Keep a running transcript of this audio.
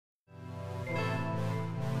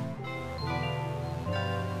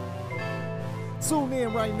Tune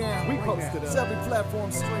in right now. We posted up. Every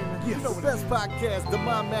platform streaming. Yes. You know the best podcast,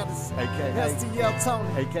 Demond Madison. A.K.A. STL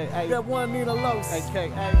Tony. A.K.A. That one Nina Los.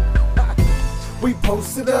 A.K.A. We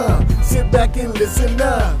posted up. Sit back and listen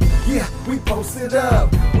up. Yeah, we posted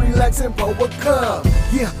up. Relax and pour a cup.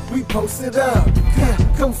 Yeah, we posted up.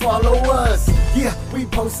 Yeah, come follow us. Yeah, we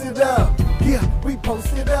posted up. Yeah, we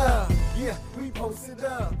posted up. Yeah, we posted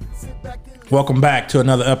up. Sit back and listen. Welcome back to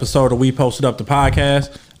another episode of We Posted Up the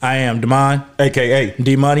podcast. I am Demond, A.K.A.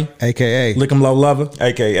 D Money, A.K.A. Lick 'em Low Lover,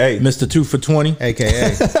 A.K.A. Mr. 2 for 20, A.K.A.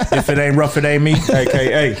 If it ain't rough, it ain't me.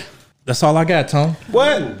 A.K.A. That's all I got, Tone.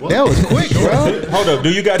 What? That was quick, bro. Hold up. Do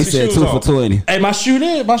you got He your said shoes 2 off? for 20. Hey, my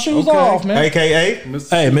shoes off, man. A.K.A.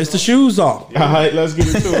 Hey, Mr. Shoes off. All right, let's get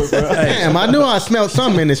into it, bro. Damn, I knew I smelled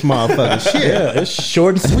something in this motherfucker. Shit. Yeah, it's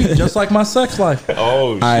short and sweet, just like my sex life.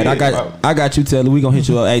 Oh, shit. All right, I got you, Telly. We gonna hit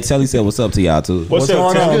you up. Hey, Telly said what's up to y'all too. What's up,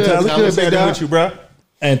 going on, Telly? Telly? What's Good, big happening dog. with you, bro?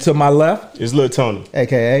 And to my left, It's Lil Tony.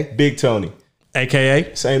 A.K.A. Big Tony.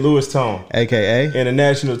 a.k.a., St. Louis Tone. A.K.A.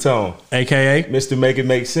 International Tone. a.k.a., Mr. Make It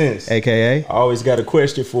Make Sense. A.K.A. I always got a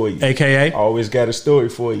question for you. I a.k.a., always got a story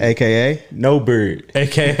for you. A.K.A. No bird.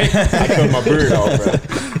 a.k.a. I cut my bird off,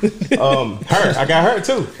 bro. Her. I got her,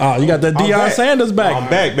 too. Oh, you got the I'm Deion back. Sanders back. I'm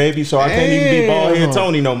back, baby, so I can't even be bald head Damn.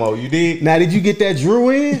 Tony no more. You dig? Now, did you get that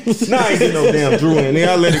Drew in? Nah, I ain't get no damn Drew in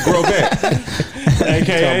there. I let it grow back. Talking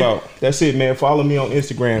a.k.a. about. That's it, man. Follow me on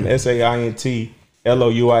Instagram,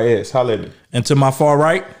 SAINTLOUIS. Holla at me. And to my far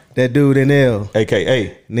right, That dude in L.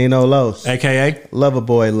 AKA. Nino Los. a.k.a.,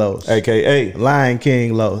 Loverboy Los. AKA. Lion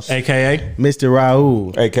King Los. a.k.a., Mr.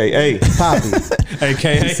 Raul. AKA. Poppy.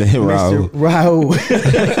 a.k.a. He said Raul. Raul.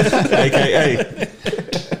 AKA.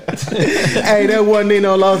 Hey, that wasn't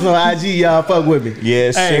Nino Los on IG. Y'all fuck with me.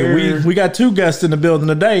 Yes, Hey, sir. we got two guests in the building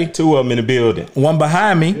today. Two of them in the building. One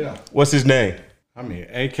behind me, What's his name? I mean,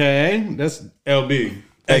 AKA, that's LB.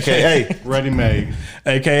 AKA. Ready made.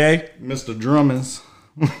 a.k.a. Mr. Drummond's.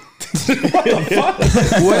 Where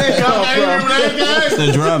that come from?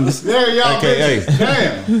 The drums. There y'all AKA. bitches.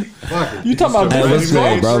 Damn. Fuck it. You talking about Hey, different what's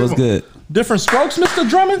good, strokes? bro? What's good? Different strokes, Mr.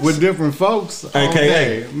 Drummond? With different folks. all AKA.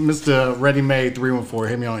 day. Mr. Ready Made 314.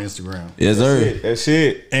 Hit me on Instagram. Yes, sir. That's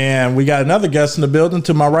it. And we got another guest in the building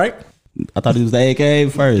to my right. I thought he was the AKA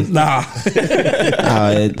first. Nah.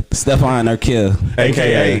 Stefan or Kill.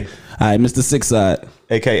 AKA. All right, Mr. Six Side.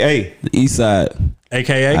 AKA. The East Side.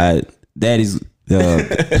 a.k.a. All right, Daddy's.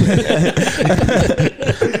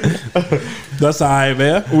 That's all right,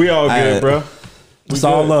 man. We all good, Alright. bro. It's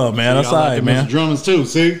all love, man. That's Y'all all like right, the man. Mr. Drummond's too.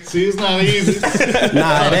 See, it's not easy.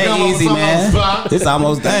 Nah, it Come on, ain't easy, some man. spot. It's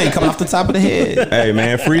almost dang coming off the top of the head. Hey,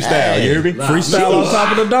 man. Freestyle. You hear me? Freestyle on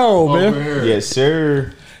top of the dome, man. Over here. Yes,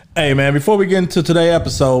 sir. Hey, man, before we get into today's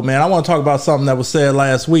episode, man, I want to talk about something that was said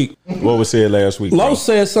last week. What was said last week? Lo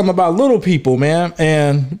said something about little people, man,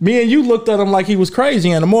 and me and you looked at him like he was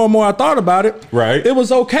crazy, and the more and more I thought about it, Right. it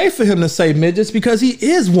was okay for him to say midgets because he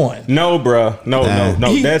is one. No, bro. No.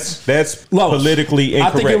 He- That's Los, politically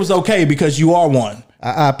incorrect. I think it was okay because you are one.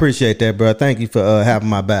 I appreciate that, bro. Thank you for having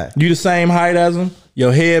my back. You the same height as him,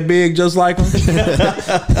 your head big just like him,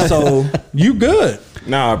 so you good.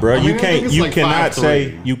 Nah, bro. mean, You I can't. think it's You like cannot 5'3".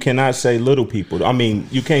 say. You cannot say little people. I mean,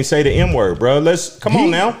 you can't say the N word, bro. Let's come on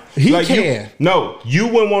now. he you- can. no, you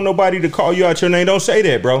wouldn't want nobody to call you out your name. Don't say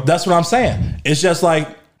that, bro. That's what I'm saying. It's just like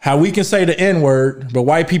how we can say the N word, but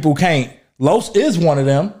white people can't. Los is one of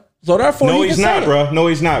them, so therefore No, he he's can say not, it. bro. No,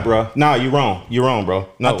 he's not, bro. Nah, you're wrong. You're wrong, bro.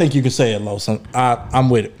 No. I think you can say it, Los. I'm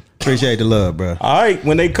with it. Appreciate the love, bro. All right,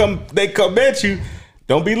 when they come at you.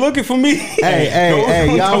 Don't be looking for me.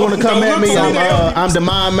 Hey, y'all want to come at me? I'm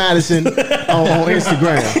Demond Madison on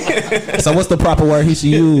Instagram. So what's the proper word he should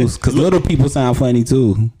use? Because little people sound funny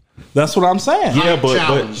too. That's what I'm saying. Yeah,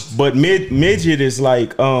 Challenged. but midget is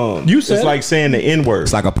like You said it's it. like saying the N word.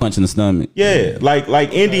 It's like a punch in the stomach. Yeah,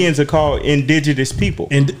 like Indians are called indigenous people.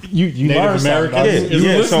 And you Native learn something. Americans. Yeah, Is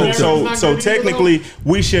yeah. listening So not so gonna get technically,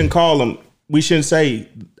 we shouldn't call them. We shouldn't say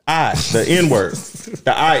the N word,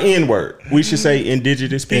 the IN word. We should say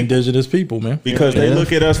indigenous people Indigenous people, man. because they Yeah,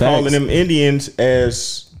 look at us facts. calling them Indians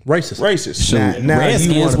as Racist. racist. Shoot, Now you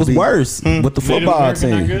Redskins wanna was be- worse with the football American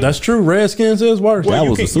not team. good? That's true. Redskins is worse. That You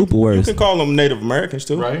was can- a super You worse. can call them Native Americans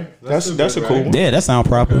too, Right. That's That's a good, cool right? one. Yeah, that sound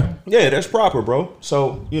proper. Yeah, that's proper, bro.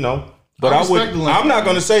 So but I I would. respect the language. I'm not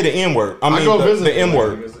gonna say the N word. I mean go the visit N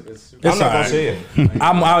word. It's I'm not all gonna right. say it.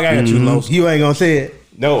 I got you, Los. You ain't gonna say it.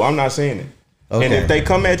 No, I'm not saying it. And Okay. if they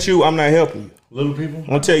come at you, I'm not helping you. little people. I'm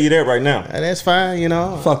gonna tell you that right now. That's fine,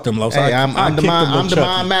 Fuck them, Los. Hey, I'm kicked them Demond little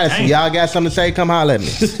Chucky. Madison. Y'all got something to say? Come holler at me.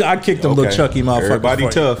 I kicked them little Chucky motherfuckers. Everybody for you.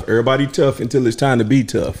 tough. Everybody tough until it's time to be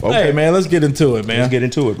tough. Okay, Hey, man, let's get into it, man. let's get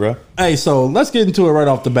into it, bro. Hey, so let's get into it right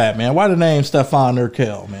off the bat, man. Why the name Stefan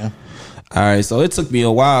Urkel, man? All right, so it took me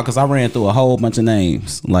a while because I ran through a whole bunch of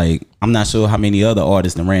names. Like, I'm not sure how many other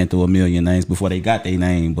artists that ran through a million names before they got their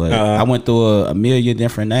name, but I went through a million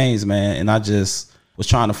different names, man, and I just was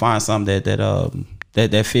trying to find something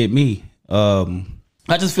that fit me.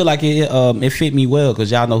 I just feel like it fit me well because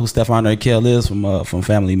y'all know who Stefan Urkel is from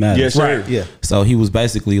Family Matters. Yes, sir. Right. Yeah. So he was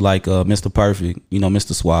basically like Mr. Perfect,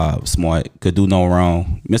 Mr. Suave, smart, could do no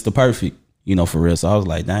wrong, Mr. Perfect, for real. So I was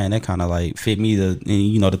like, dang, that kind of like fit me the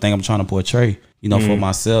thing I'm trying to portray, for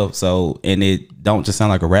myself. So, and it don't just sound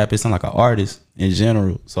like a rapper, it sound like an artist in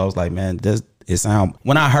general. So I was like, man,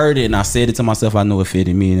 when I heard it and I said it to myself, I knew it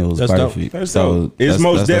fitted me and it was perfect. That's so dope. It's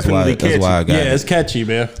most definitely catchy. That's why I got it. it's catchy,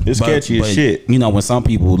 man. It's catchy as shit. When some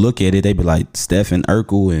people look at it, they be like Stephen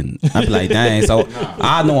Urkel, and I be like, dang. So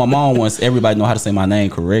I know I'm on once everybody know how to say my name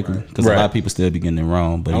correctly because a lot of people still be getting it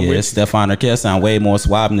wrong. But it's Stefan Urkel. Sound way more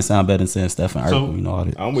suave and it sound better than saying Stephen Urkel. All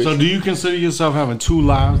that. So do you consider yourself having two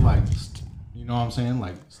lives, like, you know what I'm saying,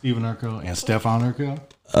 like Stephen Urkel and Stefan Urkel?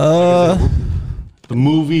 The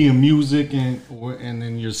movie and music and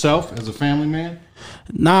then yourself as a family man?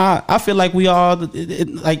 Nah, I feel like we all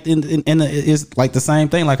it's like the same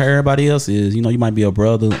thing like how everybody else is. You might be a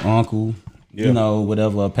brother, uncle,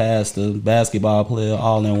 whatever, a pastor, basketball player,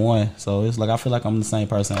 all in one. So it's like I feel like I'm the same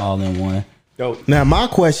person all in one. Dope. Now my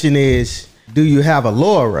question is, do you have a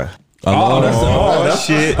Laura? That's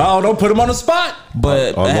shit. Oh, don't put him on the spot.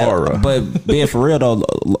 But Laura. But being for real though,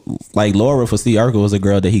 like Laura for Steve Urkel was a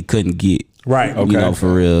girl that he couldn't get. Right. Okay.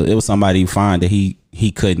 For real, it was somebody fine that he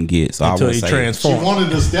couldn't get. So Until I would he say, transformed. She wanted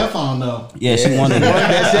the Stefan though. yeah, she wanted.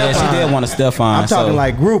 Yeah, she did want a Stefan. I'm talking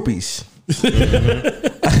like groupies.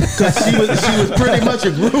 Because she was pretty much a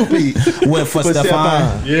groupie for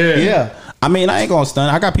Stefan. Yeah. I mean, I ain't gonna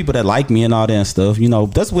stunt. I got people that like me and all that and stuff.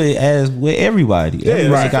 That's with everybody.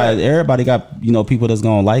 Everybody got people that's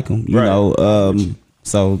gonna like them. You know.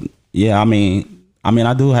 So yeah, I mean,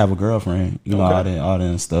 I do have a girlfriend. All that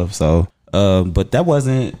and stuff. So, but that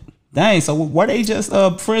wasn't. Dang. So were they just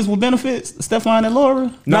friends with benefits, Stefan and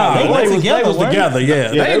Laura? No, they was together. together. Yeah,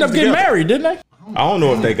 they ended up getting married, didn't they? I don't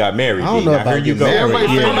know if they got married. I don't know about you. Everybody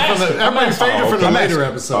faded from the later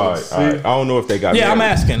episodes. All right. I don't know if they got married. Yeah, I'm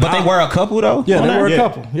asking. But they were a couple though. Yeah, they were a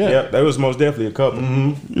couple. Yeah, they was most definitely a couple.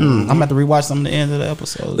 I'm about to rewatch some of the end of the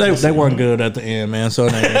episode. They weren't good at the end, man. So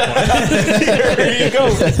there you go.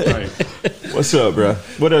 What's up, bro?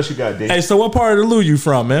 What else you got, D? Hey, so what part of the Lou you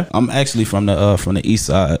from, man? I'm actually from the east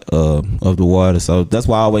side of the water, so that's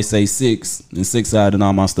why I always say 6 and 6 side and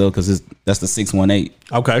all my stuff because that's the 618.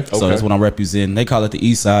 Okay. So that's what I'm representing. They call it the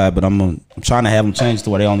east side, but I'm trying to have them change to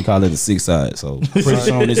where they only call it the 6 side. So pretty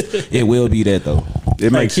soon it will be that though.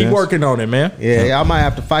 It makes keep sense. working on it, man. Yeah, I might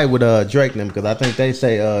have to fight with Drake and them because I think they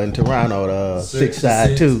say in Toronto the 6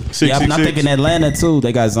 side too. Yeah, I'm thinking Atlanta too.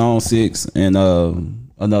 They got Zone 6 and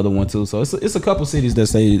another one too. So it's a couple cities that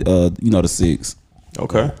say the 6.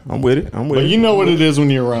 Okay, I'm with it. But you know what it is when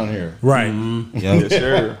you're around here, Right. Yeah. Yes,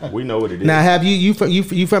 sir. We know what it is. Now, have you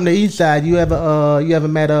from the east side? You ever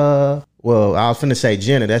met well, I was finna say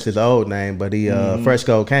Jenna. That's his old name, but he Fresh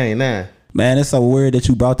Cocaine now. Man, it's so weird that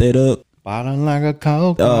you brought that up. bottom like a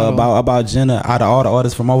coke. About Jenna out of all the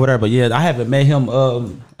artists from over there, but yeah, I haven't met him.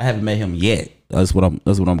 I haven't met him yet. That's what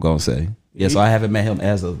I'm gonna say. Yeah, so I haven't met him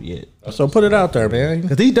as of yet. So put it out there, man.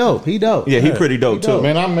 Cause he dope. Yeah, he pretty dope too.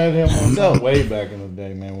 Man, I met him way back in the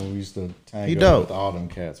day, man, when we used to tango with all them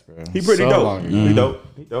cats, bro. He pretty dope. He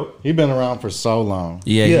dope. He been around for so long.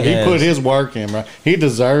 Yeah, he put his work in, bro. He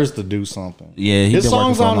deserves to do something. Yeah, his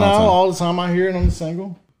songs out now all the time. I hear it on the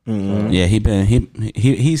single. Mm-hmm. Yeah,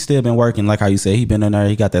 he's still been working like how you said. He been in there.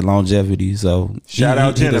 He got that longevity. So shout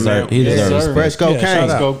out Jenna, man. He deserves Fresh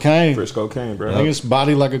Cocaine. Fresh Cocaine, bro. I think it's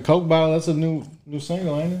Body Like a Coke Bottle. That's a new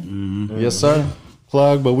single, ain't it? Mm-hmm. Yes, sir.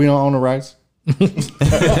 Plug, but we don't own the rights.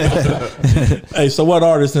 Hey, so what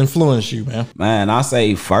artists influenced you, man? Man, I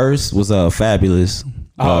say first was Fabulous.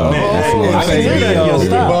 I can hear that in your You've been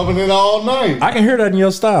style. bumping it all night. I can hear that in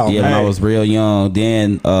your style. Yeah, when I was real young.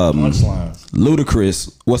 Then Punchlines.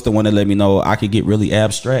 Ludacris was the one that let me know I could get really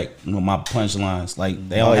abstract with my punchlines. Like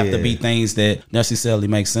they don't have to be things that necessarily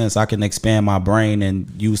make sense. I can expand my brain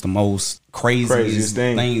and use the most craziest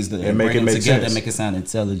things that and make it make together sense. And make it sound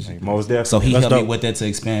intelligent. Most definitely. So he helped me dope. with that to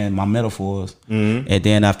expand my metaphors. And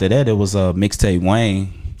then after that, it was a mixtape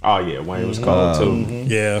Wayne. Oh yeah, Wayne was cold too.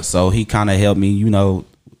 Yeah. So he kind of helped me,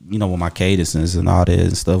 with my cadences and all that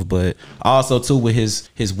and stuff, but also too with his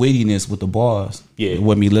wittiness with the bars. Yeah.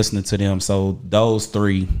 With me listening to them. So those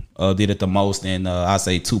three did it the most, and I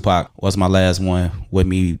say Tupac was my last one with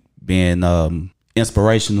me being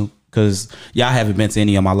inspirational Cause y'all haven't been to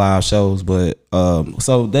any of my live shows, but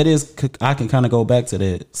so that is, I can kind of go back to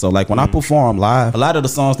that. So like when I perform live, a lot of the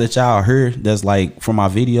songs that y'all heard that's like from my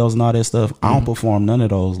videos and all that stuff, I don't perform none of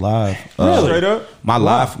those live. Straight up. My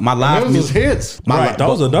live Those is music, hits.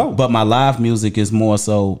 Those are dope. but my live music is more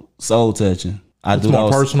so soul touching. It's more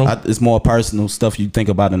personal. It's more personal stuff you think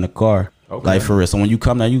about in the car. Okay. Like for real. So when you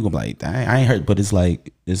come there, you gonna be like, dang, I ain't hurt, but it's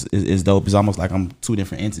like it's dope. It's almost like I'm two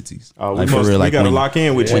different entities. Oh, like we gotta when- lock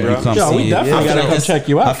in with you, when bro. come Yeah, see we it, definitely I feel gotta come that's- check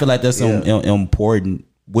you out. I feel like that's important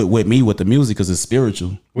with me with the music because it's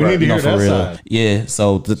spiritual. We need to hear for that real. side. Yeah.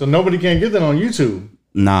 So So nobody can get that on YouTube.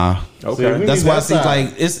 nah. Okay. we That's need why I that see side.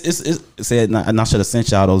 like it's said and I should have sent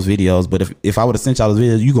y'all those videos. But if I would have sent y'all those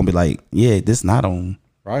videos, you gonna be like, yeah, this not on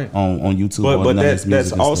Right. on YouTube. or But none of this that's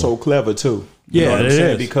music and also stuff. clever too. You Yeah, know what I'm it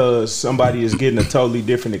saying? is. Because somebody is getting a totally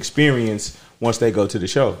different experience once they go to the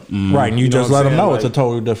show. Right, and you You know just what let I'm them know saying? it's a Like-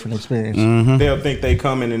 totally different experience. They'll think they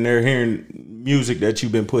coming and they're hearing music that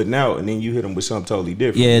you've been putting out, and then you hit them with something totally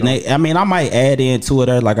different. Yeah, you and know? I mean, I might add into it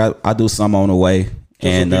there. Like I do some on the way,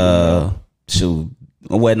 and shoot,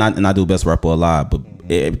 well, and I do best rapper alive, but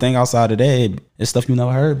everything outside of that, it's stuff you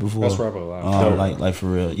never heard before. Best Rapper Alive. Like for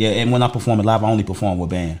real. Yeah, and when I perform it live, I only perform with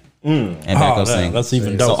band and backup Oh, sing. that's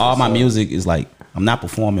even So dope. all my music is like I'm not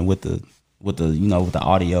performing with the with the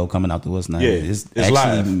audio coming out the what's name. Yeah, it's it's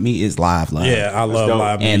actually live. me. It's live. Yeah, I love dope.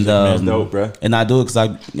 live music. And That's dope, bruh. and I do it because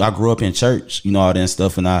I grew up in church, you know, all that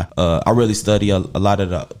stuff, and I really study a lot of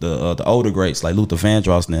the older greats like Luther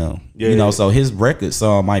Vandross now, you know. Yeah. So his record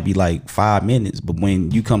song might be like 5 minutes, but when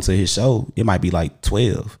you come to his show, it might be like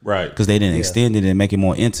 12, Right. Because they didn't extend it and make it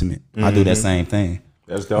more intimate. I do that same thing.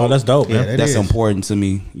 That's dope. Oh, that's dope, man. It That's is. important to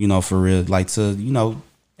me, you know, for real. Like to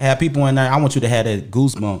have people in there. I want you to have that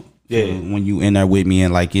goosebump. Yeah. When you in there with me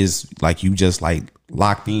and like it's like you just like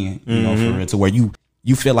locked in, you know, for real, to where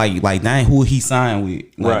you feel like dang, who he signed with.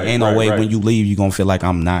 Like, Right, ain't no right, way right. when you leave you gonna feel like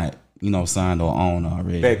I'm not, you know, signed or owned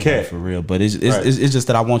already. That cat. Like, for real. But it's Right. it's just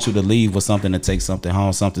that I want you to leave with something to take something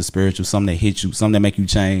home, something spiritual, something that hit you, something that make you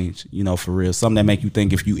change, you know, for real. Something that make you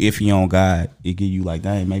think if you on God, it give you like,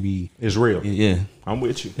 dang, maybe It's real. yeah. I'm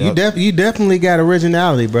with you. You definitely got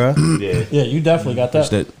originality, bro. Yeah. Yeah, you definitely got that.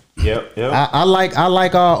 That Yep. Yep. I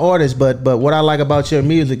like all artists, but what I like about your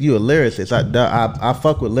music, you a lyricist. I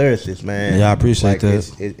fuck with lyricists, man. Yeah, I appreciate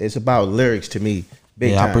that. It's about lyrics to me.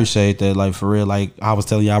 Big yeah, time. I appreciate that. Like for real, like I was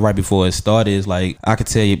telling y'all right before it started, it's like I could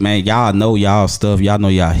tell you, man, y'all know y'all stuff, y'all know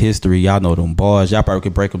y'all history, y'all know them bars, y'all probably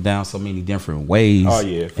could break them down so many different ways. Oh,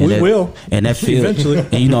 yeah. And We that, will. and that feel, Eventually.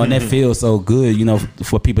 and you know, and that feels so good, you know,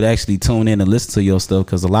 for people to actually tune in and listen to your stuff,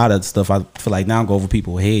 because a lot of stuff I feel like now go over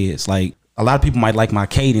people's heads. Like a lot of people might like my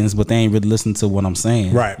cadence, but they ain't really listening to what I'm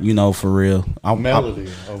saying. Right. You know, for real. Melody.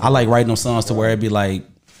 I like writing them songs to where it be like,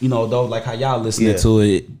 you know, though, like how y'all listening Yeah. to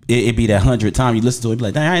it be that 100 time you listen to it, be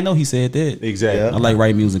like, dang, I didn't know he said that. Exactly. I like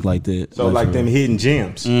writing music like that. So like for them real. hidden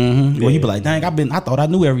gems. Well, you be like, dang, I thought I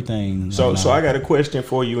knew everything. So Like, so nah. I got a question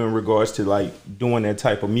for you in regards to like doing that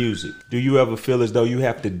type of music. Do you ever feel as though you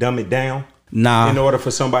have to dumb it down Nah. in order for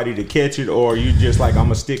somebody to catch it, or you just like, I'm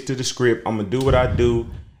gonna stick to the script, I'm gonna do what I do,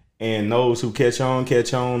 and those who catch on,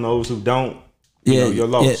 those who don't, you know, you're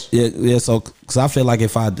lost. Yeah. So, cause I feel like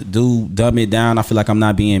if I do dumb it down, I feel like I'm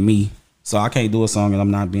not being me. So I can't do a song and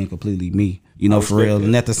I'm not being completely me. You know, for respect real. that.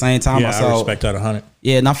 And at the same time, Yeah, I I saw, respect that 100.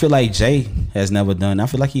 yeah, and I feel like Jay has never done. I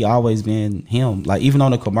feel like he always been him. Like even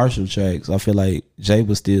on the commercial tracks, I feel like Jay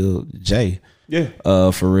was still Jay.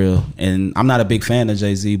 Yeah. For real. And I'm not a big fan of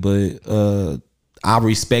Jay-Z, but I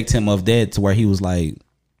respect him of that to where he was like,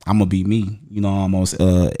 I'm gonna be me, you know, almost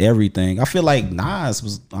everything. I feel like Nas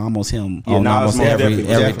was almost him Yeah, on Nas almost most definitely.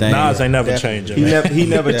 everything. Nas ain't never changing. He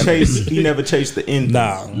never chased the end.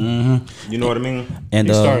 Nah. You know what I mean? And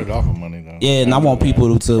He started off with money though. yeah, and I want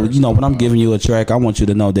people to, you know, when I'm giving you a track, I want you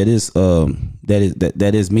to know that is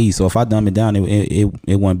that is me. So if I dumb it down,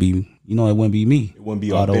 it wouldn't be, you know, it wouldn't be me. It wouldn't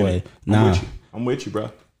be all the authentic. way. Nah. I'm with you, bro.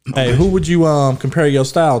 Hey, who would you compare your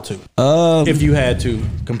style to? If you had to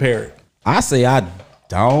compare it. I say I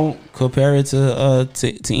don't compare it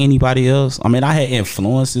to anybody else. I mean, I had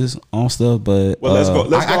influences on stuff, but Well, let's go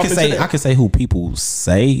I off can into say that. I can say who people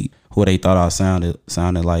say who they thought I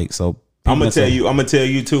sounded like. So I'm gonna people tell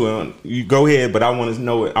you too. You go ahead, but I want to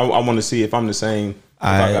know it. I want to see if I'm the same. If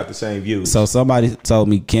I got the same views. So somebody told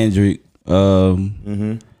me Kendrick.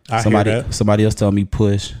 I Somebody hear that. somebody else told me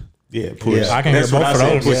Push. yeah, push. I can hear That's what both I of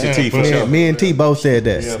said. those. Push the T for Yeah, sure. me and T both said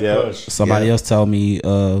that. Yeah. Push. Somebody else told me.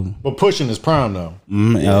 But pushing is prime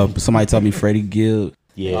though. Somebody told me Freddie Gibbs.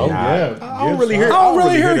 Yeah, Oh, nah, yeah. I don't really hear. I don't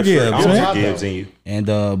really hear the Gibbs, I don't man. hear Gibbs in you. And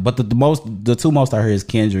but the two most I heard is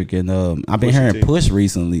Kendrick and I've been Pusha hearing T. Push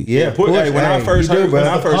recently. Yeah, When I first heard you,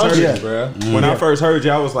 When I first heard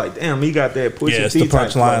you, I was like, damn, he got that Pusha Yeah, it's T the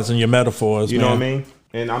type flow. punchlines and your metaphors. You man. know what I mean?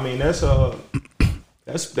 And I mean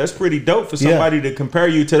that's pretty dope for somebody to compare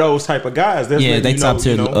you to those type of guys. That's Yeah, letting they you know, top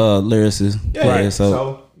tier lyricists. Yeah, Right.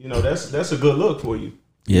 So you know that's a good look for you.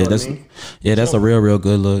 Yeah, You know what that's I mean? that's a real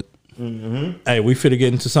good look. Hey, we finna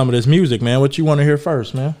get into some of this music, man. What you want to hear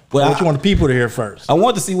first, man? Well, what you want the people to hear first? I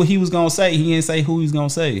wanted to see what he was gonna say. He didn't say who he's gonna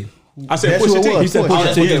say. I said That's who Pusha it T. was. He said Pusha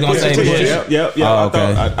Pusha T. T. He was gonna say Pusha T. Pusha. Yep. Oh,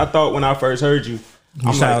 okay. I thought when I first heard you,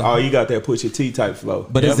 I'm sound- like, oh, you got that Pusha T type flow.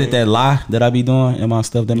 But is it that lie that I be doing in my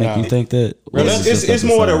stuff that make you think that? Or is it just It's the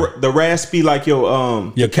more sound? the raspy, like your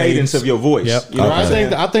cadence cadence. of your voice. Yep. You know what I'm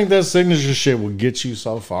saying? I think that signature shit will get you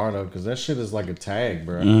so far though, because that shit is like a tag,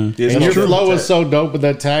 bro. It's And your true. flow is so dope, but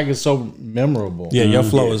that tag is so memorable. Yeah, your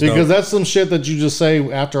flow is because dope. that's some shit that you just say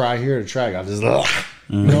after I hear the track. I just, you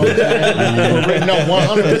know what I'm saying? No,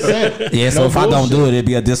 100%. Yeah, so No if I don't bullshit. do it, it'd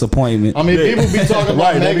be a disappointment. I mean, people be talking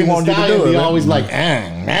about Right, they be Megan Thee wanting you to do Stallion, it, be man. always like,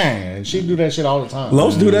 and she do that shit all the time.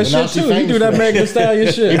 Los do that And now shit she too. He famous do that for Megan Thee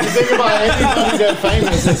Stallion shit. If you think about anybody that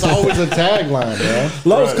famous, it's always a tagline,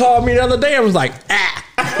 bro. Los called me the other day and was like,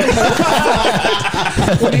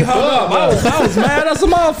 when he hung up, I was mad as a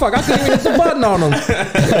motherfucker. I couldn't even hit the button on him.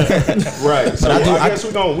 Right. So I guess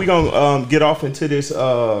we gonna get off into this.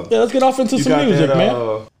 Yeah, let's get off into You some got music, that,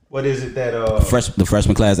 man. What is it that The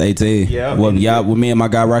freshman class 18. Yeah, Well, yeah. with me and my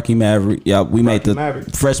guy Rocky Maverick. Yeah, we made the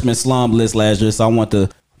Maverick. freshman slum list last year. So I want to.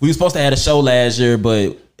 We were supposed to have a show last year,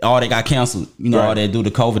 but all that got canceled. You know, Right. all that due to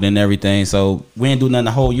COVID and everything. So we didn't do nothing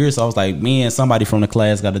the whole year. So I was like, me and somebody from the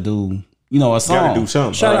class got to do, a song. gotta do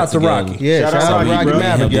something? Shout out to together. Rocky. Yeah, Shout shout out out to to Rocky, Rocky bro.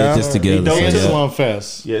 Maverick, Help y'all. this together. dope. So, And yeah. Slum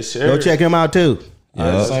Fest. Yes, sir. Go check him out too.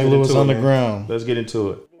 Let's St. get Louis into it, man. Underground. Let's get into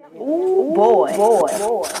it.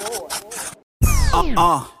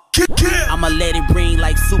 I'ma let it ring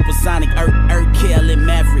like supersonic, Urkel and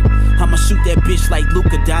Maverick. I'ma shoot that bitch like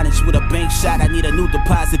Luka Doncic with a bank shot. I need a new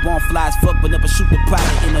deposit, born flies, fuck, but never shoot the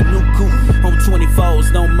pilot in a new coupe. On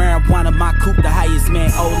 24s, no marijuana, my coupe, the highest man,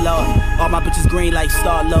 oh lord. All my bitches green like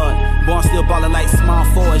Star-Lord. Born still ballin' like small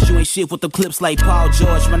fours. You ain't shit with the clips like Paul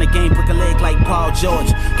George. Run the game, break a leg like Paul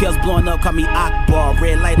George. Kills blowing up, call me Akbar.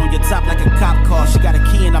 Red light on your top like a cop car. She got a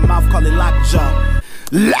key in her mouth, call it lockjaw.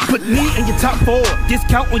 Put me in your top four.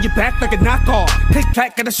 Discount on your back like a knockoff. Click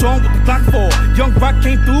clack, got a song with the Glock 4. Young Rock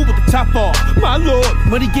came through with the top off. My lord,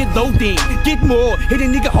 money get low then. Get more, hit a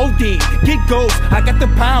nigga hold in. Get goals, I got the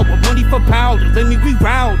power. Money for powder, let me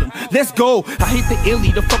reroute them. Let's go. I hit the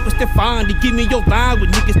illy, the fuck was Stefan to give me your line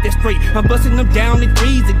with niggas that straight. I'm busting them down in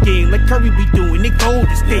threes again, like Curry be doing. They cold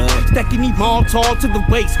as state. Stacking these mall tall to the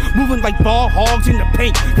waist. Moving like ball hogs in the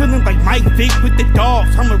paint. Feeling like Mike Vick with the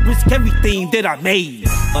dogs. I'ma risk everything that I made.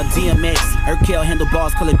 A DMX, Urkel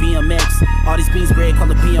handlebars, call it BMX. All these beans bread, call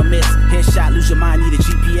it BMS. Headshot, lose your mind, need a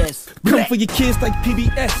GPS. Come for your kids like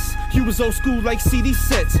PBS. You was old school like CD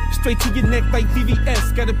sets. Straight to your neck like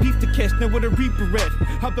VVS. Got a beef to catch, now with a Reaper at.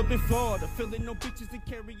 Hopped up in Florida, feeling no bitches and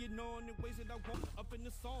carrying on in ways that I want. Up in the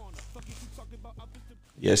sauna. Fuck is you talking about up in the...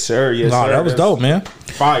 Yes, sir. Yes, Nah, sir. that was That's dope, man.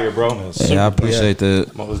 Fire, bro. Yeah, I appreciate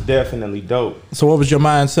that. Most definitely dope. So, what was your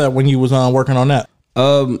mindset when you was working on that?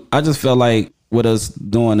 I just felt like with us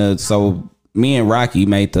doing it, so me and Rocky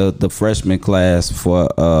made the freshman class for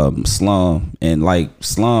Slum, and like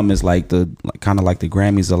Slum is like the kind of like the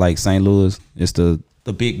Grammys of like St. Louis. It's the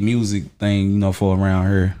big music thing, for around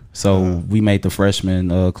here. So we made the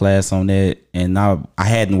freshman class on that, and I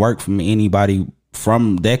hadn't worked from anybody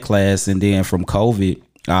from that class, and then from COVID,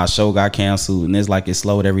 our show got canceled, and it's like it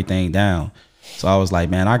slowed everything down. So I was like,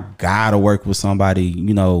 man, I gotta work with somebody,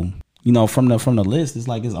 from the list. It's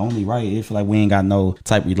like it's only right. It feel like we ain't got no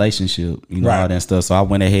type relationship, Right. all that stuff. So I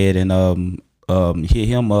went ahead and hit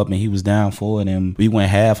him up, and he was down for it, and we went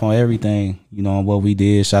half on everything, on what we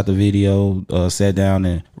did, shot the video, sat down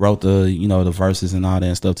and wrote the the verses and all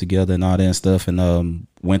that stuff together and all that stuff, and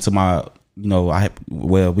went to my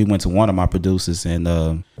we went to one of my producers,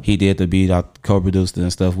 and he did the beat. I co-produced it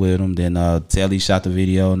and stuff with him. Then Telly shot the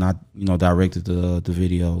video, and I directed the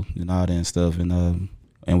video and all that stuff,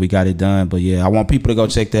 and we got it done. But yeah, I want people to go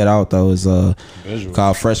check that out though. It's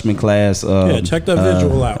called Freshman Class. Check that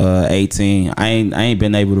visual out. 18. I ain't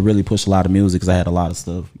been able to really push a lot of music because I had a lot of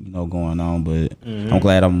stuff going on. But I'm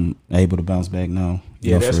glad I'm able to bounce back now.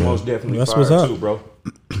 Yeah, for that's real. most definitely That's fire what's up. too, bro.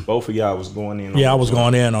 Both of y'all was going in. Yeah, I was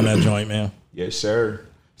going in on that joint, man. Yes, sir.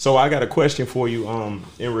 So I got a question for you.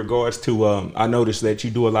 In regards to, I noticed that you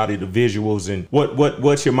do a lot of the visuals, and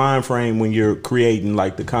what's your mind frame when you're creating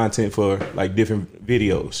like the content for like different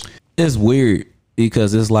videos? It's weird.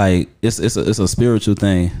 because it's like it's a spiritual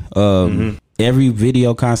thing. Every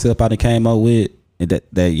video concept I done came up with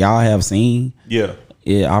that y'all have seen. Yeah.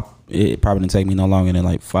 It probably didn't take me no longer than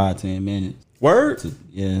like 5-10 minutes. Word?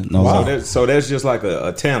 No. Wow. So that's just like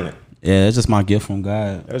a talent. Yeah, it's just my gift from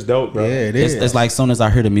God. That's dope, bro. Yeah, it is. It's like as soon as I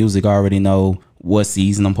hear the music, I already know what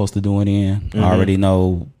season I'm supposed to do it in. I already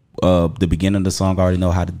know the beginning of the song. I already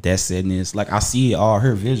know how the setting is. Like I see it all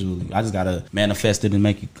here visually. I just gotta manifest it and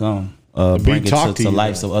make it come. Bring it to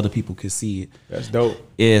life so other people can see it. That's dope.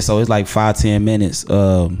 Yeah, so it's like 5-10 minutes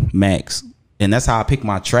max, and that's how I pick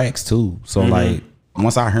my tracks too. So like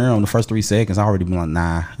once I hear them, the first 3 seconds, I already be like,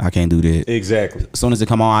 nah, I can't do that. Exactly. As soon as it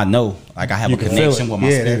come on, I know. Like I have a connection with my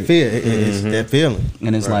spirit. It's that feeling.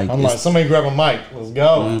 And it's like I'm like, somebody grab a mic. Let's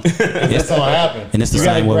go. That's gonna happen. And it's the you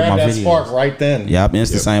same way with grab my that videos. spark right then. Yeah, and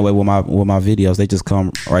it's the same way with my videos. They just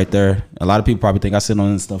come right there. A lot of people probably think I sit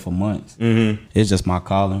on this stuff for months. It's just my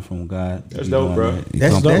calling from God. That's dope, bro.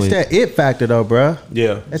 That's that it factor though, bro.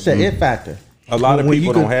 Yeah. That's that it factor. A lot of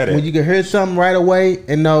people don't have that. When you can hear something right away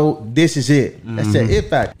and know this is it. That's that it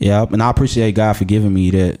factor. Yeah, and I appreciate God for giving me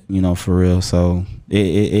that, for real. So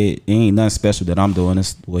it ain't nothing special that I'm doing.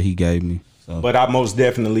 It's what He gave me. So. But I most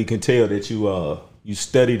definitely can tell that you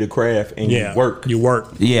study the craft and you work. You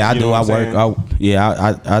work. Yeah, I do. I work.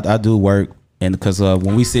 I do work. And because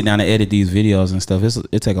when we sit down and edit these videos and stuff,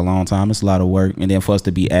 it take a long time. It's a lot of work. And then for us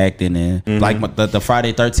to be acting and like the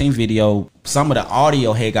Friday 13th video, some of the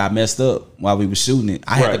audio had got messed up while we were shooting it.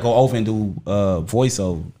 I had to go over and do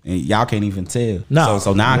voiceover, and y'all can't even tell. No.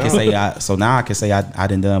 So now I can say I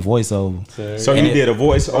done voiceover. So you did a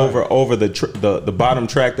voiceover over the bottom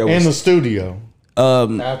track that was in the studio.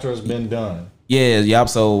 After it's been done. Yeah. Yep.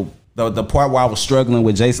 So. The part where I was struggling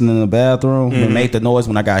with Jason in the bathroom and made the noise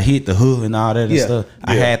when I got hit, the hood and all that and stuff,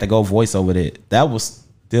 I had to go voice over that. That was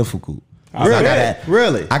difficult.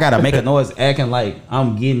 Really? I gotta make a noise acting like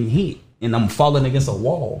I'm getting hit and I'm falling against a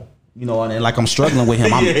wall. And like I'm struggling with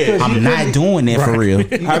him. I'm not doing that for real.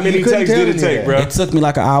 How many takes did it take, bro? It took me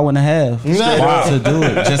like an hour and a half to do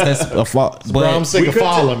it. Just as a fault. But I'm sick of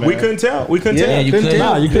falling, man. We couldn't tell. You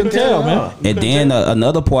couldn't tell, man. And then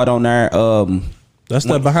another part on there. That's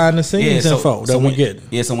the behind the scenes info that we get.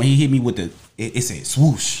 Yeah, so when he hit me with it said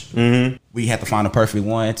swoosh. We had to find a perfect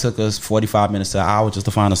one. It took us 45 minutes to an hour just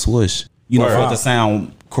to find a swoosh. For it to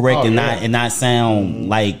sound correct and not sound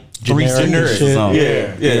like three swoosh or something.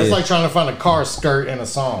 Yeah. It's like trying to find a car skirt in a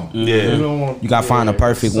song. Yeah. You gotta find a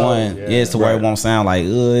perfect one. To where it won't sound like,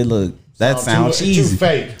 look, that sounds cheesy. Too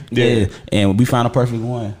fake. Yeah. And we found a perfect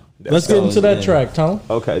one. Let's get into that track, Tone.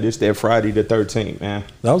 Okay, this that Friday the 13th, man.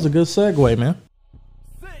 That was a good segue, man.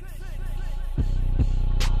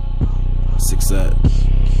 6 up.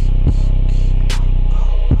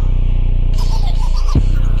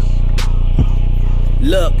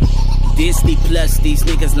 Look, Disney Plus, these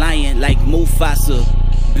niggas lying like Mufasa.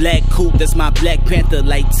 Black Coupe, that's my Black Panther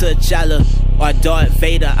like T'Challa. Or Darth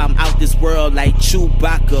Vader, I'm out this world like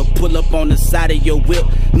Chewbacca. Pull up on the side of your whip,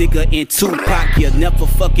 nigga in Tupac. You never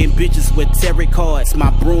fucking bitches with tarot cards.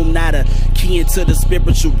 My broom not a key into the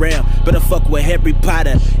spiritual realm. Better fuck with Harry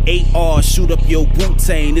Potter. AR, shoot up your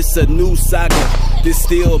Wu-Tang. It's a new saga. This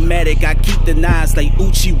Stillmatic, I keep the knives like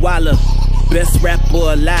Uchiwala. Best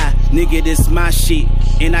rapper alive, nigga, this my shit.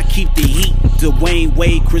 And I keep the heat, Dwayne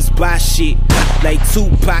Wade, Chris Bosh shit. Like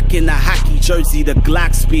Tupac in a hockey jersey, the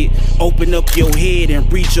Glock spit. Open up your head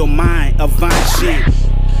and read your mind, Avant shit.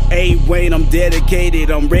 Hey Wayne, I'm dedicated,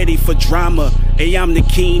 I'm ready for drama. Hey, I'm the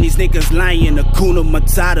king, these niggas lying, Hakuna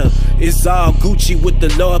Matata. It's all Gucci with the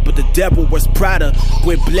Lord, but the devil was Prada.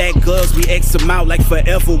 With black girls, we X them out like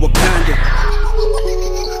forever Wakanda.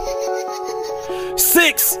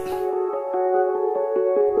 6.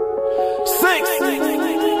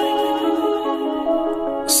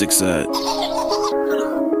 6 side.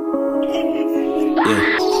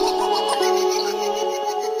 Yeah.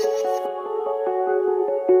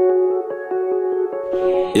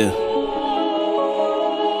 Yeah.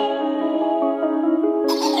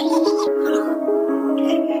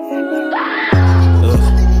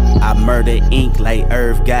 I murder ink like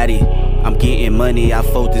Irv Gotti. I'm getting money, I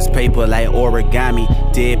fold this paper like origami.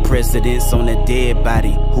 Dead presidents on a dead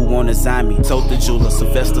body. Who wanna sign me? Told the jeweler,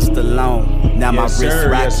 Sylvester Stallone. Now my wrist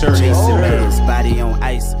rockin', Jason Man's body on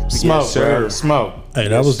ice. Smoke, smoke. Hey,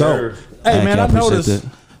 that was dope. Hey, man, I noticed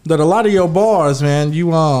that a lot of your bars, man,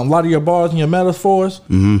 a lot of your bars and your metaphors,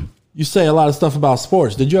 you say a lot of stuff about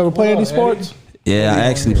sports. Did you ever play any sports? Yeah, I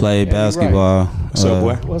actually played basketball. What's up,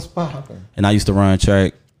 boy? What's poppin'? And I used to run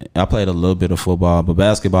track. I played a little bit of football, but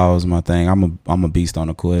basketball was my thing. I'm a beast on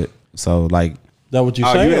the court. So like That what you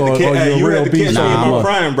Oh, say? you had Or to you a you real had to beat? catch Nah, me in I'm my a-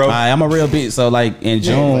 prime, bro. I'm a real beat. So like in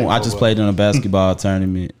June, I just played in a basketball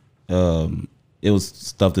tournament. It was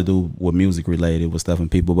stuff to do with music related, with stuff and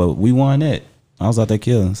people, but we won that. I was out there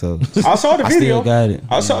killing. So I saw the I video. still got it.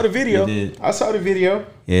 I saw the video. You did. I saw the video.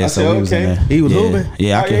 Yeah, I so said, we was in okay. there. He was yeah. hooping?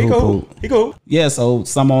 Yeah, I Oh, can he hoop. cool. hoop. He cool. Yeah, so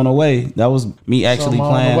some on the way. That was me actually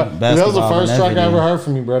playing basketball. That was the first in that track I video. ever heard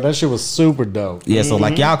from you, bro. That shit was super dope. Yeah, so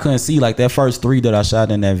like y'all couldn't see like that first 3 that I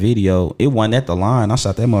shot in that video. It wasn't at the line. I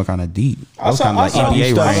shot that mother kind of deep. I was kind of like NBA you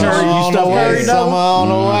range. Steph Curry, though? on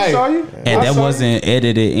the way. Saw you. And I that saw wasn't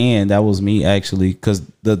edited in. That was me actually, because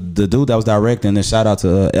the dude that was directing. And shout out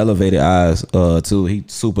to Elevated Eyes too. He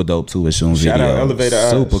super dope too at shooting Shout video. out Elevated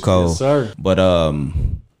Eyes. Super cold, Yes, sir. But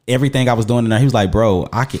everything I was doing in there, he was like, bro,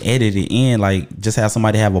 I could edit it in, like just have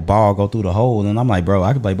somebody have a ball go through the hole. And I'm like, bro,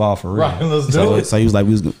 I could play ball for real. Right, let's do so, it. So he was like,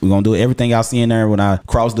 we gonna do it. Everything y'all see in there when I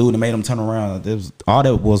crossed dude and made him turn around. It was all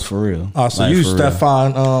that was for real. Oh, so Like, you for real.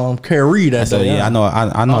 Stephon Curry that So day. yeah,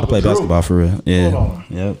 huh? I know how to play basketball for real. Yeah,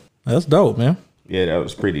 yep. That's dope, man. Yeah, that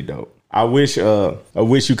was pretty dope. I wish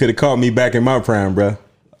you could have caught me back in my prime, bro.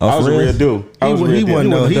 Oh, I was for a real? real dude. I was a He real dude. wasn't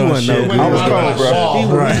no good. I was cold,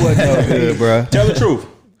 bro. He wasn't no good, bro. Tell the truth.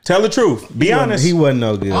 Tell the truth. Be honest. He wasn't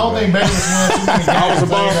no good. I don't bro. think Bayless won too many games. I was a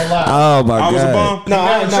bum. Oh my I was a bum. No,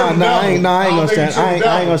 I ain't gonna stand. I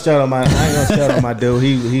ain't gonna stand on my. I ain't gonna stand on my dude.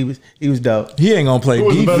 He was dope. He ain't gonna play Who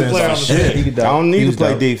was the best defense. player on for the shit. He could dope. I don't He need was to play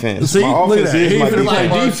dope. defense. See, My look at offense that. He is ain't my finna play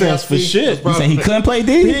defense. defense for shit. You saying he couldn't play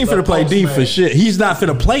D? He ain't finna play D for shit. He's not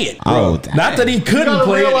finna play it. Oh, damn. Not that he You couldn't gotta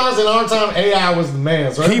play it. realize in our time, AI was the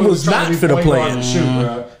man. So He everybody was trying not to be finna point play guard it. and shoot,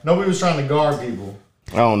 bro. Nobody was trying to guard people.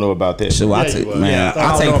 I don't know about that. Sure, I Yeah, take you was. man. Yeah, I I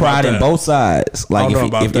don't take know pride about in that. both sides. Like don't know if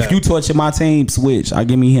about if that. you torture my team, switch. I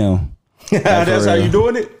give me him. That's how you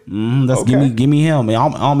doing it? That's Okay. give me him. Man, I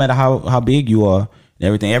don't matter how big you are. And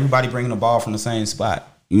everything. Everybody bringing the ball from the same spot.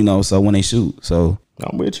 You know. So when they shoot, so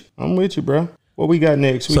I'm with you, bro. What we got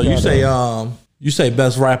next? We So you got, say you say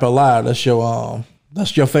best rapper alive. That's your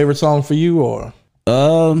favorite song for you, or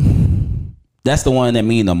that's the one that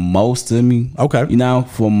mean the most to me. Okay. You know,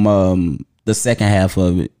 from the second half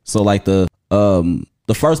of it. So like the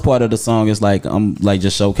first part of the song is like I'm like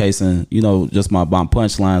just showcasing, you know, just my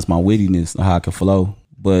punchlines, my wittiness, how I can flow.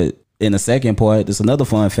 But in the second part, there's another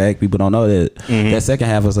fun fact. People don't know that that second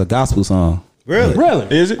half is a gospel song.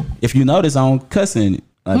 really? is it? If you notice, I don't cuss in it.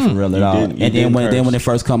 Like for real at all. you And didn't then when curse. it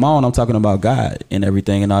first come on, I'm talking about God and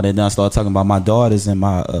everything and all that. Then I start talking about my daughters and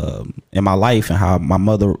my life and how my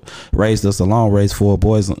mother raised us alone, raised 4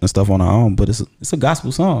 boys and stuff on our own. But it's a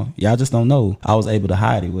gospel song. Y'all just don't know. I was able to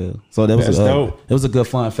hide it well. So that was That's dope. it was a good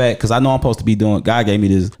fun fact because I know I'm supposed to be doing. God gave me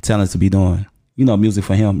this talent to be doing. You know, music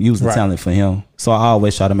for Him, using Right. talent for Him. So I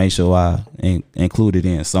always try to make sure I include it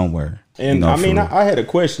in somewhere. And you know, I mean, for real. I had a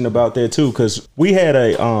question about that too, because we had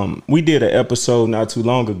we did an episode not too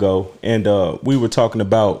long ago, and we were talking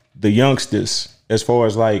about the youngsters as far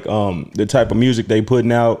as like the type of music they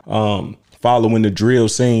putting out, following the drill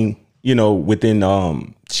scene, you know, within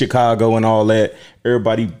Chicago and all that.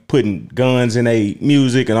 Everybody putting guns in a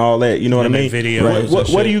music and all that. You know what I In their mean?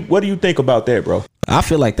 videos What do you think about that, bro? I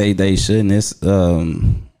feel like they shouldn't. It's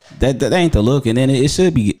that ain't the look, and then it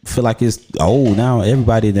should be feel like it's old now.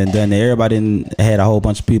 Everybody done that. Everybody done had a whole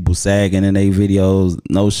bunch of people sagging in their videos,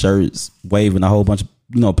 no shirts, waving a whole bunch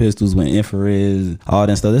of pistols with infrared, all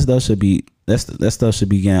that stuff. This stuff should be that stuff should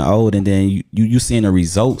be getting old, and then you seeing the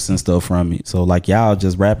results and stuff from it. So like y'all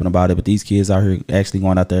just rapping about it, but these kids out here actually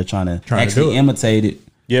going out there trying to do actually it. imitate it.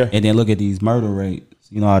 Yeah. And then look at these murder rates,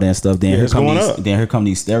 all that stuff. Then it's going up. here come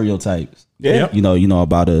these stereotypes. Yeah. You know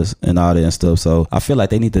about us and all that and stuff. So I feel like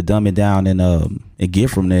they need to dumb it down and get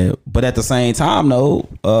from there. But at the same time, though,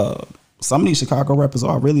 some of these Chicago rappers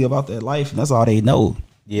are really about that life, and that's all they know.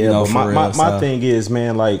 Yeah, but my thing is,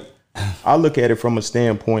 man, like I look at it from a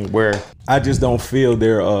standpoint where I just don't feel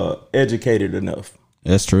they're educated enough.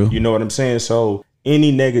 That's true. You know what I'm saying? So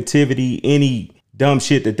any negativity, any dumb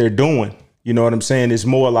shit that they're doing, you know what I'm saying? It's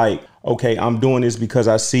more like, okay, I'm doing this because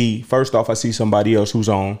I see somebody else who's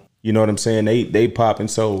on. You know what I'm saying? They popping,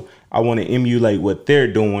 so I want to emulate what they're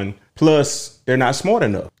doing. Plus, they're not smart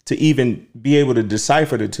enough to even be able to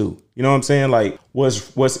decipher the two. You know what I'm saying? Like,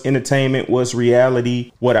 what's entertainment, what's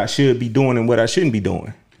reality, what I should be doing and what I shouldn't be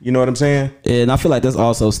doing. You know what I'm saying? And I feel like that's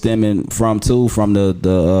also stemming from the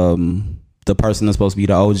person that's supposed to be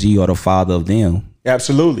the OG or the father of them.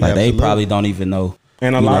 Absolutely. Like they probably don't even know.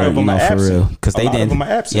 And a lot of them are absent. Because they didn't. Of them are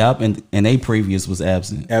absent. Yep, and they previous was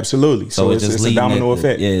absent. Absolutely. So it's a domino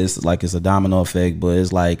effect. Yeah, it's a domino effect, but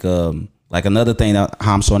it's like Like another thing that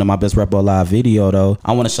how I'm showing in my Best Rapper Alive video though,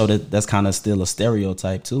 I want to show that that's kind of still a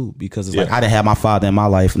stereotype too, because it's like I didn't have my father in my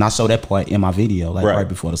life, and I show that part in my video, like right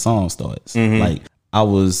before the song starts. Like I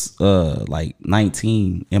was like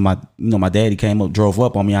 19, and my daddy came up, drove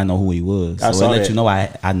up on me. I know who he was, so it let you know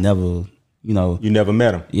I never. You never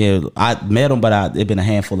met him. Yeah, I met him, but it been a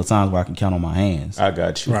handful of times where I can count on my hands. I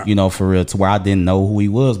got you. Right. For real, to where I didn't know who he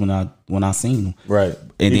was when I seen him. Right.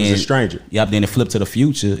 And he was a stranger. Yep. Then it flipped to the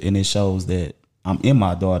future, and it shows that I'm in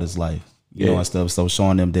my daughter's life. You know, and stuff. So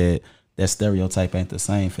showing them that stereotype ain't the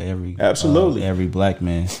same for every every black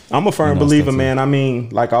man. I'm a firm believer, man. I mean,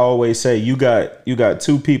 like I always say, you got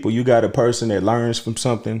two people. You got a person that learns from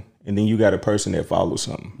something, and then you got a person that follows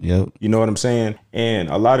something. Yep. You know what I'm saying? And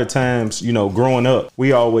a lot of times, growing up,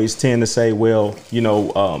 we always tend to say, well,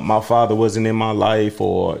 my father wasn't in my life,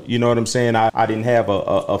 or, you know what I'm saying? I didn't have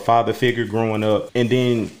a father figure growing up. And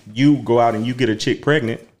then you go out and you get a chick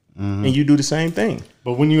pregnant and you do the same thing.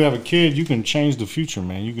 But when you have a kid, you can change the future,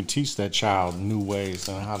 man. You can teach that child new ways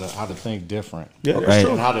and how to think different. Yeah, that's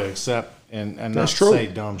true. And how to accept and not say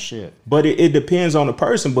dumb shit. But it depends on the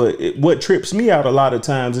person. But what trips me out a lot of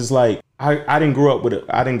times is like I didn't grow up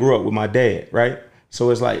with my dad, right? So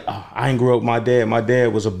it's like I didn't grow up with my dad. My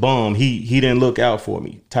dad was a bum. He didn't look out for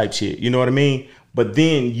me, type shit. You know what I mean? But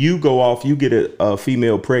then you go off, you get a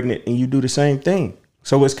female pregnant, and you do the same thing.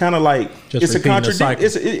 So it's kind of like it's a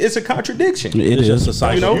contradiction. It's a contradiction. It is just a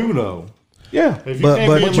cycle. You though. Yeah,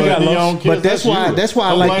 but that's why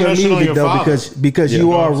I like your music though, because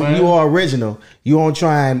you are original. You don't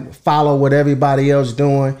try and follow what everybody else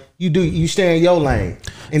doing. You stay in your lane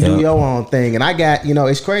and do your own thing. And I got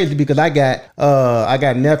it's crazy because I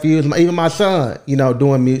got nephews, even my son,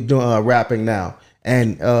 doing rapping now.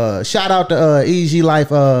 And shout out to Easy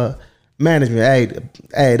Life Management.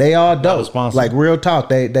 Hey, they all dope. Like real talk,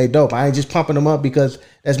 they dope. I ain't just pumping them up because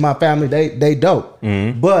that's my family. They dope.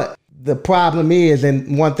 But the problem is,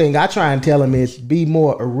 and one thing I try and tell them is be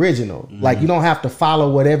more original. Like you don't have to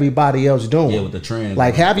follow what everybody else doing. Yeah, with the trend.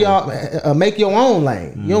 Like have y'all make your own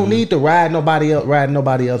lane. You don't need to ride nobody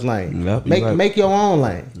else's lane. Yep, make your own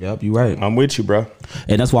lane. Yep, you right. I'm with you, bro.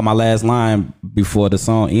 And that's why my last line before the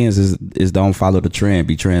song ends is don't follow the trend,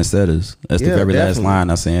 be trendsetters. That's the very last line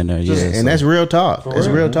I say in there. And that's real talk. That's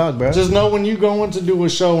real talk, bro. Just know when you going to do a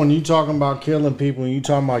show and you talking about killing people and you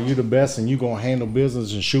talking about you the best and you gonna handle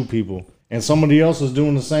business and shoot people, and somebody else is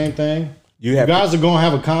doing the same thing, you guys are gonna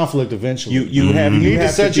have a conflict eventually. You need to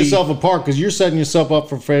set yourself apart because you're setting yourself up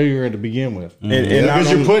for failure to begin with. Because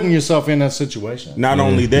you're putting yourself in that situation. Not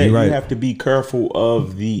only that, you have to be careful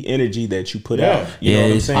of the energy that you put out. You know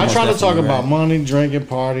what I'm saying? I try to talk about money, drinking,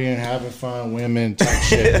 partying, having fun, women, type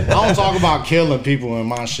shit. I don't talk about killing people in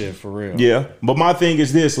my shit for real. Yeah, but my thing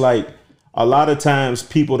is this, like, a lot of times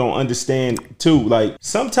people don't understand too. Like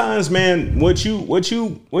sometimes, man, what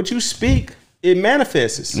you speak, it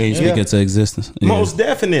manifests. Yeah, you speak into existence. Most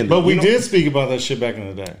definitely. But we did speak about that shit back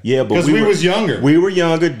in the day. Yeah, but because we was younger. We were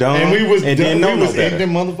younger, dumb, and we was ignorant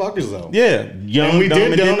motherfuckers though. Yeah, young, and we dumb,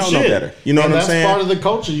 and didn't know no better. You know what I'm saying? That's part of the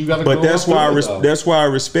culture. You got to. But that's why I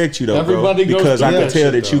respect you though, everybody bro. Because I can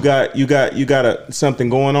tell that though. you got something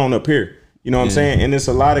going on up here. You know what I'm saying? And it's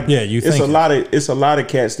a lot of it's a lot of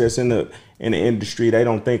cats that's in the industry. They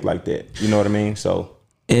don't think like that. You know what I mean? So.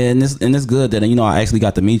 And it's good that I actually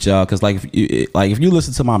got to meet y'all, because if you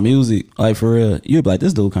listen to my music, like for real, you'd be like,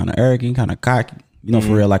 this dude kind of arrogant, kind of cocky, for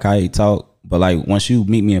real, like how he talk. But like once you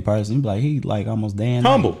meet me in person, you be like, he like almost damn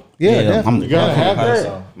humble. Yeah, you gotta have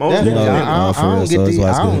that. I don't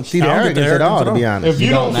see the arrogance at all, to be honest. If you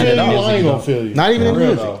don't feel you, I ain't gonna feel you. Not even in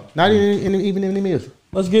music. Not even in the music.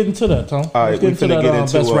 Let's get into that, Tom. All right, let's get into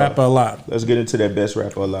that best rapper alive. Let's get into that best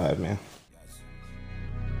rapper alive, man.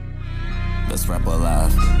 Best rapper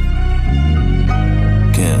alive.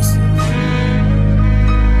 Kiss.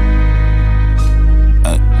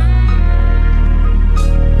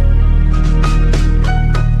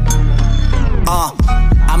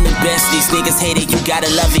 I'm the best, these niggas hate it, you gotta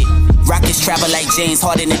love it. Rockets travel like James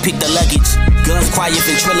Harden and pick the luggage. Guns quiet,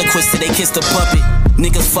 ventriloquists till they kiss the puppet.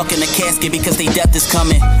 Niggas fucking the casket because they death is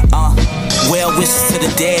coming. Well wishes to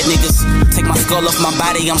the dead niggas. Take my skull off my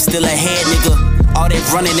body, I'm still ahead, nigga. All that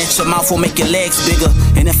running at your mouth will make your legs bigger.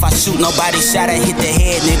 And if I shoot nobody shot, I hit the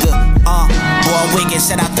head, nigga. Boy, Wiggin,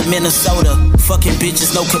 shout out to Minnesota. Fucking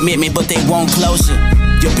bitches, no commitment, but they want closure.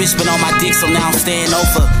 Your bitch been on my dick, so now I'm staying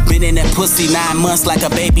over. Been in that pussy 9 months like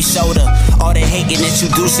a baby shoulder. All that hating that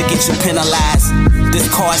you do should get you penalized. This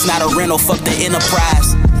car is not a rental, fuck the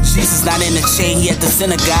enterprise. Jesus not in the chain, he at the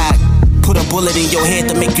synagogue. Put a bullet in your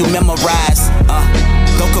head to make you memorize.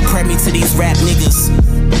 Don't compare me to these rap niggas.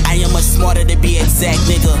 I am much smarter to be exact,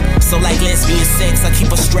 nigga. So like lesbian sex, I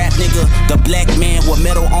keep a strap, nigga. The black man with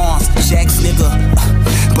metal arms, Jack's nigga.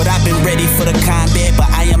 But I've been ready for the combat, but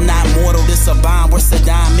I am not mortal. This a bomb, where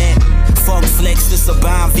Saddam at? Funk flex, this a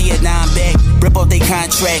bomb, Vietnam back. Rip up they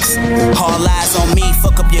contracts. All eyes on me,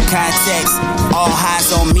 fuck up your contacts. All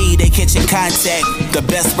eyes on me, they catching contact. The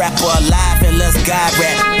best rapper alive, and let's God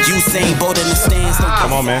rap. Usain Bolt in the stands.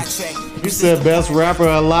 Come on, man. You said best rapper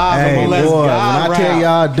alive. Hey, boy, when I tell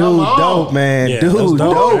y'all, dude, dope, man. Yeah, Dude,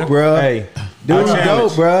 dope, bro. Hey, Dude,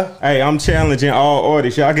 dope, bro. Hey, I'm challenging all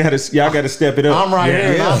artists. Y'all gotta step it up. I'm right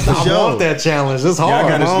here. Yeah, for I sure. want that challenge. It's Y'all hard.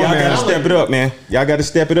 gotta step it up, man. Y'all gotta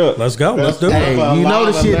step it up. Let's go. Let's do it. Hey, you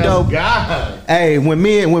know the shit, though. God. Hey, when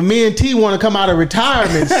me and T want to come out of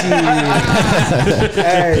retirement, shit.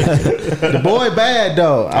 Hey, the boy bad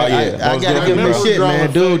though. I gotta give him this shit,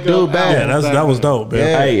 man. Dude, bad. Yeah, that was dope, man.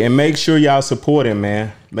 Yeah. Hey, and make sure y'all support him,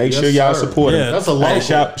 man. Make sure y'all support him. Yeah. That's a Hey,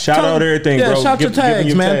 local. shout out everything, Yeah, bro. shout your Give him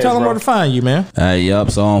tags, man. tags, Tell them bro. where to find you, man. Yup.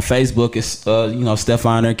 So on Facebook, it's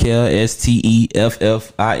Stefan Urkel, STEFFINE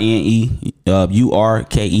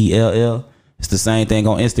URKELL. It's the same thing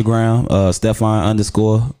on Instagram,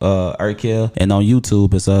 Stefan_Urkel, and on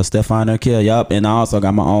YouTube it's Stefan Urkel. Yup. And I also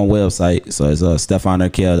got my own website, so it's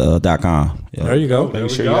StefanUrkel.com. There you go. Make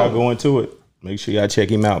sure y'all go into it. Make sure y'all check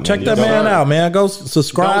him out, man. Check that man out, man. Go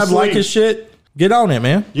subscribe, Don't like sleep. his shit. Get on it,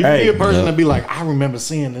 man. You can Hey, be a person to be like, I remember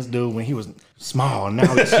seeing this dude when he was small, and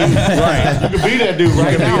now he's huge. Right. You can be that dude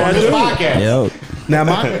right now on this podcast.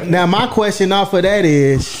 Yep. Now my question off of that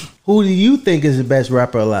is, who do you think is the best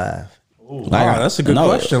rapper alive? That's a good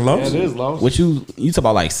question, Los. It is, Los. What you talk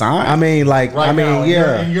about, like sign? I mean, Right now,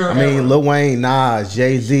 yeah. in your I mean, era. Lil Wayne, Nas,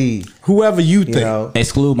 Jay-Z. Whoever you think. You know,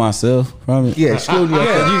 Exclude myself from it. yeah, excluding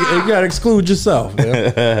yourself. Yeah, you gotta exclude yourself,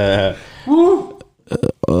 man.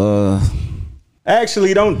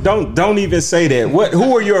 Actually, don't even say that.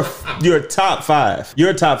 Who are your top five?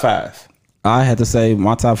 Your top five. I had to say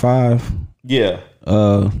my top 5. Yeah.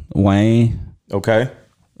 Wayne, Okay.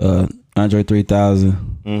 Andre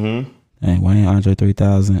 3000. Hey, Wayne, Andre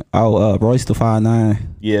 3000. Oh, Royce the 5'9".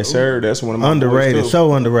 Yes, sir. That's one of my Underrated, boys, too.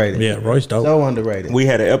 so underrated. Yeah, Royce dope. So underrated. We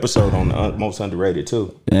had an episode on the most underrated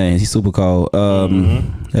too. Yeah, he's super cold.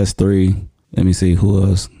 That's 3. Let me see who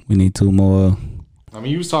else. We need 2 more. I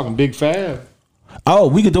mean, you was talking Big Fab. Oh,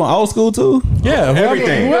 we could do an old school too. Yeah,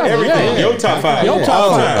 Everything. Yeah. Your top five. Your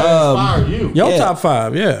top five. Inspire you. Your Yeah. top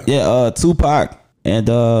 5, yeah. Yeah, Tupac and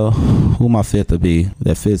who my 5th would be?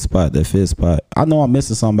 That fifth spot. I know I'm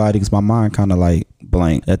missing somebody because my mind kind of like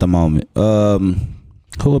blank at the moment.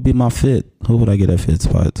 Who would be my 5th? Who would I get that 5th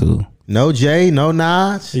spot to? No Jay, no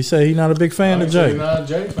Nas. He said he's not a big fan of So you're Jay. not a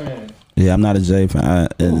J fan. Yeah, I'm not a J fan.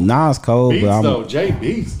 Nas cold, Beats but I'm though. J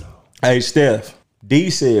beats though. Hey, Steph. D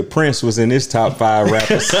said Prince was in his top 5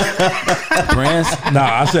 rappers. Prince.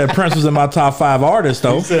 Nah, I said Prince was in my top 5 artists,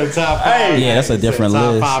 though. He said top 5. Yeah, that's a different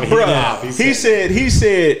top list. 5 Bruh, hip-hop. he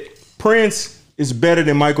said Prince is better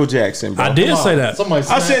than Michael Jackson, bro. I did say that. Somebody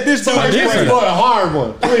I said this dude somebody is say great. a hard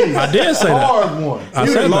one, please. I did say that. Hard one. I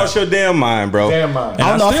You said done lost that. your damn mind, bro. Damn mind.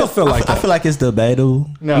 And I still feel like I that. feel like it's debatable.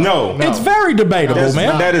 No. It's very debatable, That's-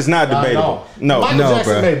 man. that is not debatable. No. Michael No,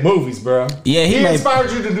 Jackson bro. made movies, bro. Yeah, he made-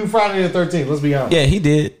 inspired you to do Friday the 13th. Let's be honest. Yeah, he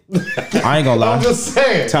did. I ain't gonna lie. I'm just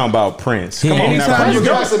saying. Talking about Prince. Come on, Anytime now, Michael you go-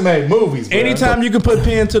 Jackson made movies, bro. Anytime you can put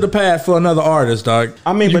pen to the pad for another artist, dog.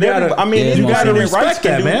 I mean, you but gotta, Yeah, anybody you gotta that respect writes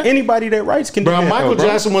can that, do. man. Anybody that writes can do Bro, that. Michael though, bro.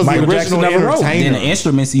 Jackson was Michael the Jackson original never wrote. entertainer. Then the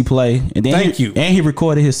instruments he played, and then Thank you. and he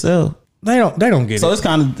recorded himself. they don't get So it. it's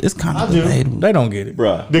kind of do. debatable. They don't get it.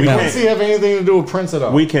 Bruh, Did we Quincy can't- have anything to do with Prince at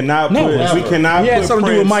all? We cannot No, put. never. We cannot. He had put something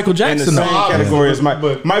to do with Prince Michael in Jackson, the though. same category as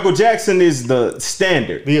But- Michael Jackson is the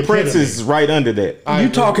standard. The Prince epitome. is right under that. I You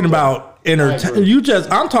agree talking with that. about I entertain? agree.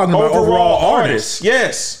 I'm talking about overall artists.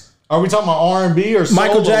 Yes. Are we talking about R&B or soul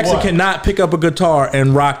Michael or Jackson what? cannot pick up a guitar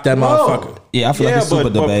and rock that motherfucker. Yeah, I feel like Yeah, it's super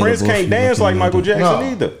but debatable. Prince if can't you dance look like at Michael it. Jackson No.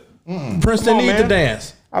 either. Prince Come didn't on, need to man.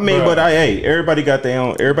 dance. I mean, Bruh. but everybody got their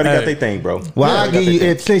own. Everybody got Hey. their thing, bro. Well, Everybody I'll got give their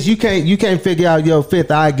you thing. since you can't figure out your 5th.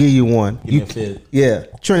 I'll give you one. Give me a 5th. Yeah,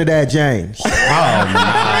 Trinidad James.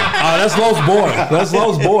 Oh, that's Lowe's boy. That's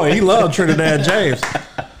Lowe's boy. He loved Trinidad James.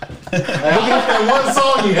 Look at that one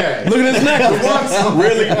song he had. Look at his necklace. One song.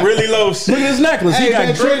 Really low. Look at his necklace. He Hey, got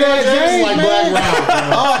man, Trinidad James, like man. Black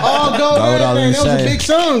Rob. all gold. Gold all Man, in that was a the big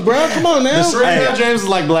song, bro. Come on now. Trinidad James is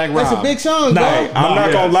like Black Rob. That's a big song, Nah. bro. I'm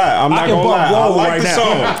not gonna lie. I'm I not can gonna bump lie. I Low like right the now.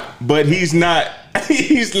 song, but he's not.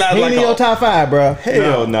 He's not He like ain't in your a top 5, bro.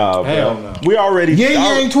 hell no, bro. Hell no. We already. Yin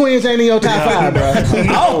Yang Twins ain't in your top 5, bro. I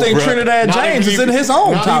don't think bruh. Trinidad Not James even is in his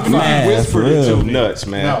own not top even 5. Man, Whispered for it real. too nuts,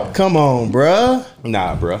 man. No. Come on, bro.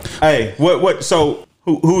 Nah, bro. Hey, what? So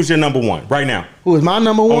Who's your number one right now? Who is my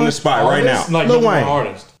number one? On the spot right now. Like Lil number Wayne. one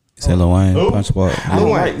artist. Say Lil Wayne, Punch Bowl.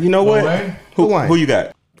 Lil Wayne. You know what? Wayne? Who you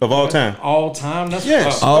got of all time? All time? That's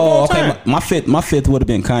Yes. Oh, Of all okay. time. My fifth would have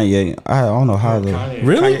been Kanye. I don't know how to. Kanye.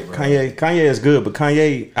 Really? Kanye is good, but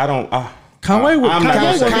Kanye, I don't. Kanye I'm not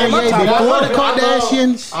gonna say Kanye that. before the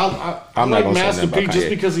Kardashians. I I'm not like gonna say Master nothing P about just Kanye.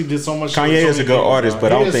 because he did so much. Kanye shit with is so a many good people, artist, bro.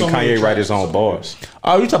 but I He don't has think so many Kanye write his tracks, own so bars.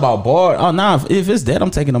 Oh, you talking about bars? Oh, nah. If it's that, I'm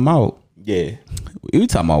taking them out. Yeah. You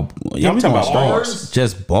talking about? Yeah, I'm we talking going about straight. bars.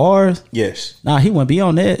 Just bars? Yes. Nah, he wouldn't be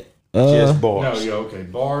on that. Just No, bars. yeah, okay.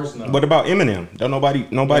 Bars, no. What about Eminem? Don't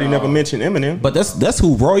nobody never mentioned Eminem. But that's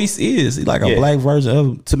who Royce is. He's like a Yeah. black version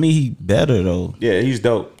of. To me, he better though. Yeah, he's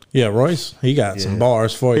dope. Yeah, Royce. He got some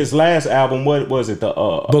bars for you. His last album, what was it? The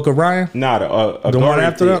Book of Ryan. not a The one Agari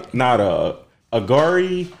after that? Not a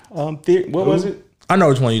Agari. What was it? I know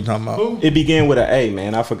which one you're talking about. It began with an A,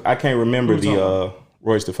 man. I can't remember the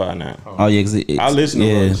Royce the 5'9". Oh yeah, cause I listen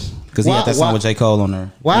to Royce. because he Why- had that song why- with J. Cole on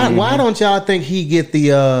there. Why don't y'all think he get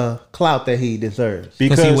the clout that he deserves?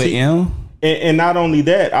 Because he with M. And not only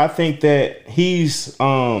that, I think that he's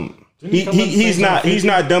he's not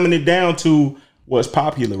dumbing it down to what's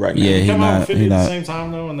popular right now. Yeah, he Come out not. 50 He at the not. same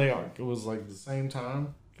time though, and it was like the same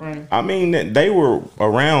time frame. I mean, they were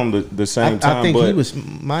around the same time. I think but he was.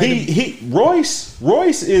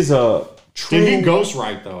 Royce is a true. Did he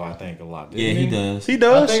ghostwrite though? I think a lot. Yeah, he does. He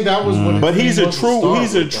does. I think that was what. But he's a true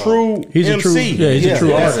He's a MC. true. Yeah, he's a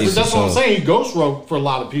true But artist. that's what I'm saying. He ghost wrote for a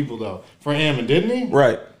lot of people though. For him, didn't he?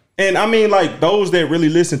 Right. And I mean, like, those that really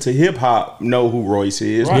listen to hip hop know who Royce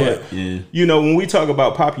is. Right. But, Yeah. you know, when we talk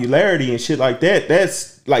about popularity and shit like that,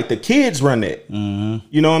 that's like the kids run that. Mm-hmm.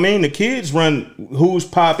 You know what I mean? The kids run who's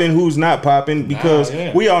popping, who's not popping, because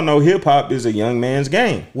yeah. we all know hip hop is a young man's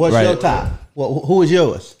game. What's Right. your top? Who is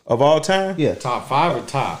yours? Of all time? Yeah. Top 5 or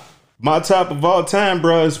top? My top of all time,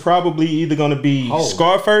 bro, is probably either going to be Oh.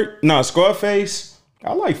 Scarface.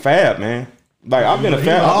 I like Fab, man. Like, I've been a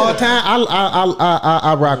Fab. All time,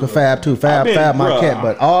 I rock with Fab too. Fab my bruh. cat,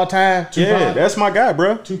 but all time, Yeah, that's my guy,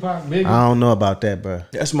 bro. Tupac, Biggie. I don't know about that, bro.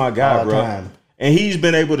 That's my guy, All bro. time. And he's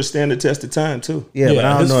been able to stand the test of time, too. Yeah, but Yeah,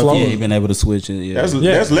 I don't his know. flow- If Yeah, he, he been able to switch it. Yeah.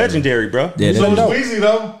 That's legendary, bro. Yeah, So that- was Weezy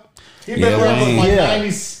though. He been Yeah, around since Wayne. like Yeah.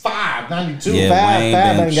 95, 92. Yeah, Fab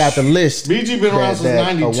Wayne ain't got the list. BG been around since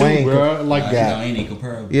that 92, Wayne bro. Like, got. ain't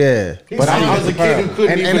comparable. Yeah, He's signed as a kid who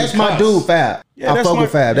couldn't and even that's my cuss. dude, Fab. Yeah, I that's fuck my-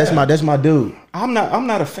 with Fab. That's my dude. I'm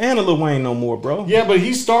not a fan of Lil Wayne no more, bro. yeah, but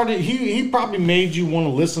he started. He probably made you want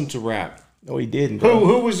to listen to rap. No, he didn't, bro.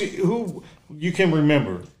 Who you can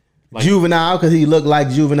remember? Like Juvenile, because he looked like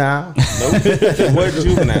Juvenile. What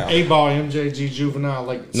Juvenile? 8-Ball, MJG, Juvenile,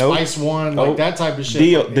 like Nope. Spice One, Nope. like that type of shit.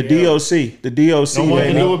 The Yeah. DOC. The DOC. No one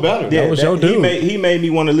can man. do it better. Yeah, That was your dude. He made me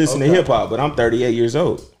want to listen to hip hop, but I'm 38 years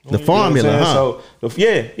old. The formula, You know what I'm huh?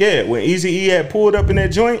 saying? So yeah. When Eazy-E had pulled up in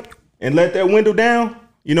that joint and let that window down,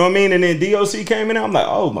 you know what I mean? And then DOC came in, I'm like,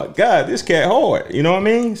 oh my God, this cat hard. You know what I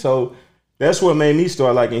mean? So that's what made me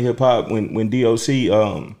start liking hip hop when DOC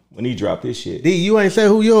when he dropped this shit. D, you ain't say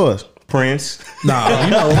who yours. Prince. Nah,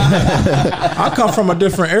 you know, I come from a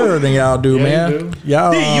different era than y'all do, Yeah, man. you do.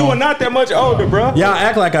 Y'all, D, you are not that much older, bro. y'all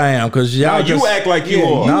act like I am, cause y'all Nah, just you act like you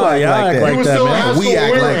are. Nah, act y'all like act that. like You was that, still in high man. school. We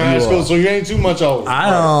act We were like in high you school, are. so you ain't too much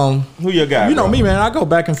older. Who your guy? You know bro? me, man. I go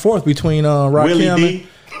back and forth between Willie Rakim D.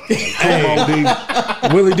 Come on, D.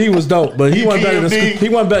 and Willie D was dope, but he wasn't better than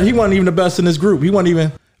EPMD. he wasn't even the best in this group. He wasn't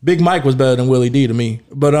even Big Mike was better than Willie D to me.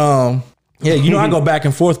 But yeah, you know I go back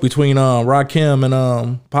and forth between Rakim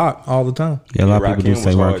and Pac all the time. Yeah, a lot of people do Rakim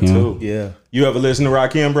say was hard, Rakim. too. Yeah. You ever listen to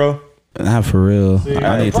Rakim, bro? Not for real. I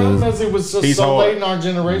The need problem to. is it was just He's so hard. late in our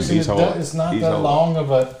generation. He's hard. It's not He's that hard. long of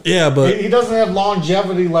a. Yeah, but He doesn't have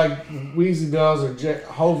longevity like Weezy does or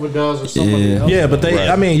Hova does or somebody Yeah. else. yeah, but they.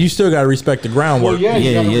 I mean, you still got to respect the groundwork. Well, yeah, you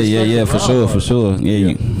Yeah, gotta respect the for sure, groundwork. for sure.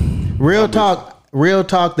 Yeah, Real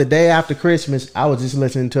talk. The day after Christmas, I was just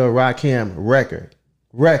listening to a Rakim record,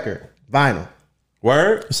 vinyl.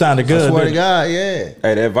 Word? It sounded I good. swear to didn't it? God, yeah.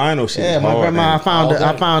 Hey, that vinyl shit. Yeah, is my hard, grandma. man.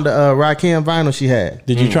 I found the Rakim vinyl she had.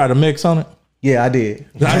 Did you try to mix on it? Yeah, I did.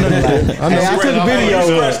 I know that. I took a video. You of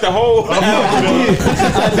it. scratched the whole.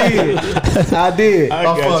 I did.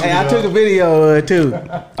 got Hey, I took a video of it too.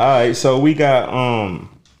 All right, so we got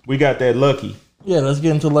that Lucky Yeah, let's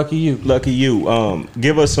get into Lucky You. You.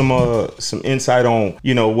 Give us some insight on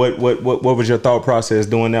what was your thought process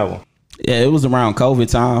doing that one? yeah. It was around COVID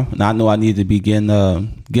time, and I knew I needed to be getting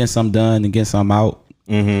something done and getting something out.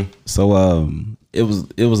 Mm-hmm. So it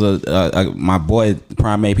was a my boy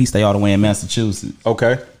Prime Ape. He stay all the way in Massachusetts.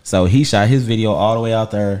 Okay. So he shot his video all the way out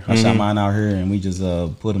there. I shot mine out here, and we just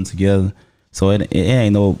put them together. So it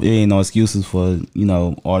ain't no excuses for, you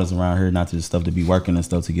know, artists around here not to stuff to be working and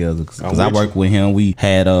stuff together. Because I worked with him. We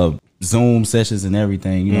had Zoom sessions and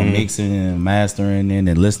everything, you know, mixing and mastering and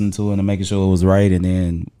then listening to it and making sure it was right. And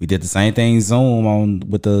then we did the same thing Zoom on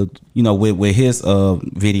with the, you know, with his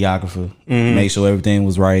videographer, make sure everything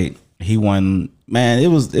was right. He won. Man, it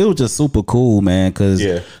was just super cool, man, because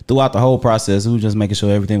throughout the whole process, we were just making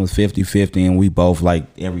sure everything was 50-50 and we both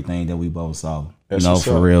liked everything that we both saw. That's, you know,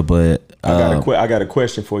 for real. But I got a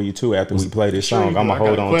question for you too after we play this song. I'm gonna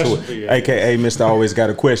hold on to it. AKA Mr. Always got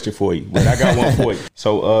a question for you. But I got one for you.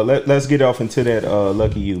 So let's get off into that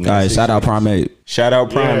Lucky You, man. All right, shout out Primate. Shout out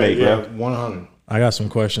Primate, bro. 100. I got some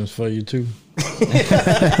questions for you too.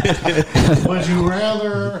 Would you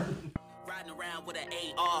rather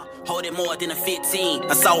hold it more than a 15.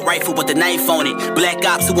 Assault rifle with a knife on it. Black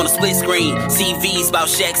ops who want a split screen. CVs about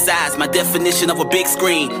Shaq size. My definition of a big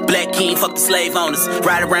screen. Black king, fuck the slave owners.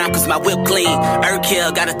 Ride around cause my whip clean.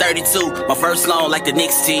 Urkel got a 32. My first loan like the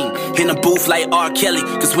Knicks team. In the booth like R. Kelly.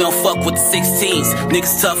 Cause we don't fuck with the 16s.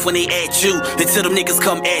 Niggas tough when they at you. Until them niggas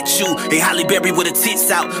come at you. They Holly Berry with the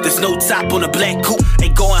tits out. There's no top on the black coupe. They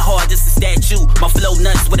going hard, this a statue. My flow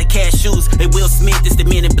nuts with the cashews. They Will Smith, this the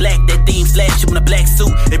men in black. That theme flash in a black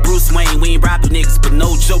suit. They Bruce Wayne, we ain't robbing niggas, but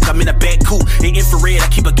no joke, I'm in a back coupe. In infrared, I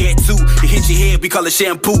keep a gat too. It hit your head, we call it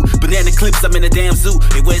shampoo. Banana clips, I'm in a damn zoo.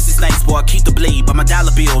 Hey, where's this nice boy? I keep the blade by my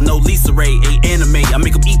dollar bill. No Lisa Ray, ain't anime. I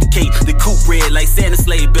make them eat the cake. The coupe red like Santa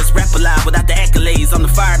slave. Best rap alive without the accolades. I'm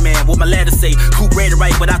the fireman, what my ladder say. Coupe red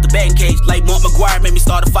right without the batting cage. Like Mont McGuire made me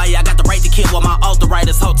start a fire. I got the right to kill while my altar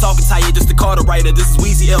writers. How talking tired, just the Carter writer. This is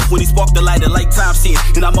Weezy F when he sparked the lighter like times 10.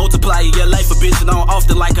 And I multiply it, your life a bitch, and I don't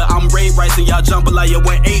often like her. I'm Ray Rice and y'all jambalaya.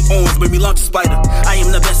 Wear 8 arms, made me launch a spider. I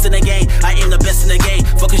am the best in the game, I am the best in the game.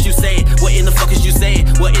 Fuck is you saying? What in the fuck is you saying?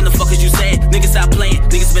 What in the fuck is you saying? Niggas stop playing,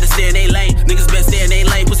 niggas better stay in they lane. Niggas better stay in they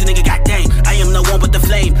lane, pussy nigga got dang. I am the one with the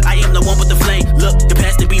flame, I am the one with the flame. Look, the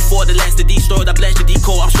past the B4, the last the destroyed. I blast the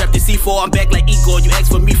decoy, I'm strapped to C4, I'm back like Igor. You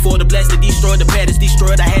asked for me for the blast, the destroyed. The pad is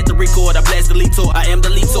destroyed, I had to record. I blast the lead tour, I am the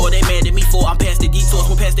lead tour. They mad at me for, I'm past the detours.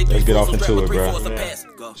 We're past the let's get off into it, bro.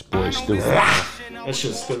 This boy is stupid. That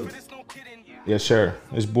shit's stupid. Yes, sir.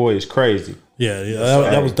 This boy is crazy. Yeah,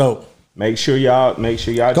 that was dope. Make sure y'all go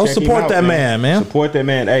check support him out, that man. Support that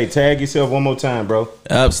man. Hey, tag yourself one more time, bro.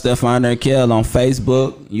 Stefan Urkel on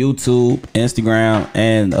Facebook, YouTube, Instagram,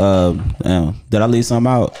 and did I leave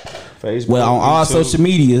something out? Facebook, well, on all YouTube, social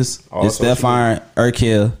medias, it's Stefan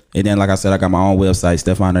Urkel. And then, like I said, I got my own website,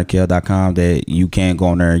 stefanurkel.com, that you can go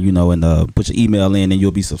on there, you know, and put your email in and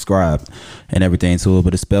you'll be subscribed and everything to it.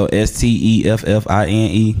 But it's spelled STEFFINEURKELL.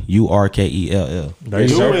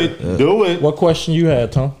 Do it. What question you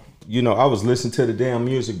had, Tom? You know, I was listening to the damn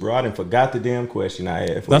music, bro. I didn't forgot the damn question I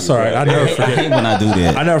had. That's all right. I never forget when I do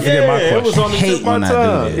that. I never forget my question. It was on the tip of my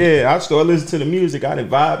tongue. Yeah, I just go listen to the music. I didn't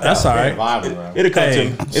vibe. That's all right. It'll come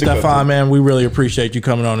to me. Stefan, man, we really appreciate you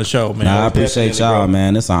coming on the show, man. Nah, I appreciate y'all,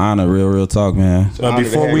 man. It's an honor, real talk, man. But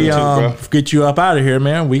before we get you up out of here,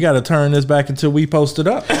 man, we got to turn this back until we post it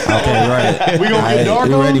up. Okay, right. We gonna get dark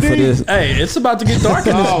on ready for this? Hey, it's about to get dark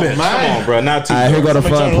in this bitch. Come on, bro. Not too. All right, here go the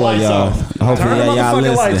fun part, y'all. Hopefully, y'all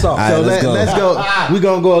listen. So let's go. We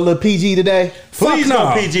gonna go a little PG today. Please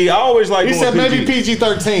go PG. I always like. He said maybe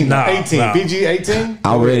PG-13, 18, PG-18.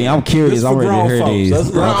 I'm curious. I'm ready to hear these.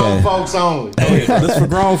 That's grown folks only. This for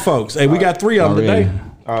grown folks. Hey, we got 3 of them today.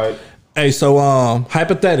 All right. Hey, so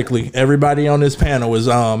hypothetically, everybody on this panel is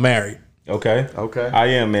married. Okay. I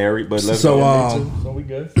am married, but let's so so we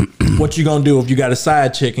good. What you gonna do if you got a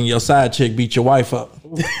side chick and your side chick beat your wife up?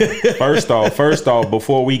 First off,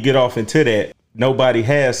 before we get off into that, nobody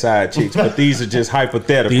has side chicks, but these are just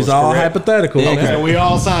hypotheticals. These are all hypothetical. Yeah, okay. So we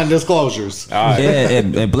all signed disclosures. All right. Yeah,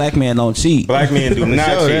 and black men don't cheat. Black men do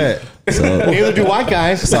not cheat. So, neither do white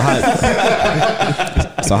guys. So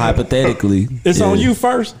hypothetically, it's on you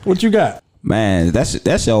first. What you got? Man,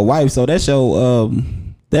 that's your wife. So that's your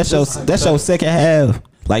second half.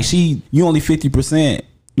 Like you only 50%.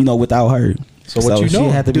 You know, without her. So what you she know?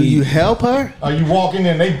 had to Do be, you help her? Are you walking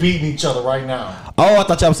in? They beating each other right now. Oh, I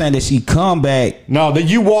thought y'all were saying that she come back. No, that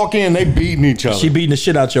you walk in, they beating each other. She beating the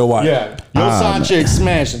shit out your wife. Yeah, your side chick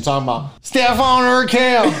smashing, talking about Stefan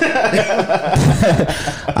Urkel.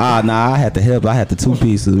 Nah, I had to help. I had the 2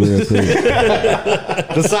 pieces real quick.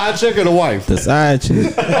 The side chick or the wife? The side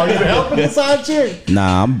chick. Are you helping the side chick?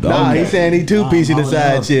 Nah, he's saying he 2 pieces the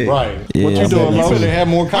side chick. Right. Yeah, What you doing, Lo? They have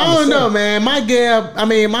more I conversation. don't know, man.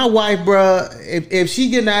 My wife, bruh, if she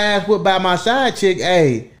getting her ass whipped by my side chick,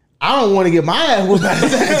 hey, I don't want to get my ass whooped by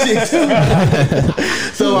that shit too.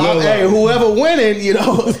 So hey, whoever winning, you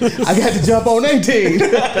know, I got to jump on their team.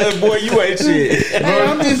 Boy, you ain't shit. Hey,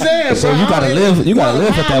 I'm just saying. So bro, you gotta live. You gotta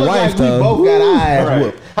live with that wife, though. We both got our ass Right.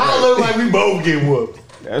 whooped. How it look like we both get whooped?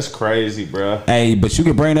 That's crazy, bro. Hey, but you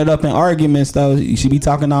can bring that up in arguments, though. You should be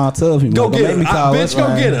talking all tough. Go get her. Bitch,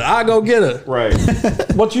 go get her. I go get her. Right.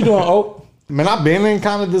 What you doing, Oak? Man, I've been in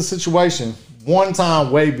kind of this situation one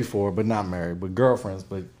time way before, but not married, but girlfriends.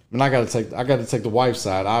 But I mean, I gotta take the wife's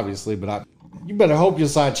side, obviously. But you better hope your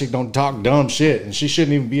side chick don't talk dumb shit, and she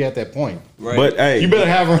shouldn't even be at that point. Right. But hey, You better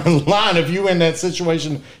have her in line if you in that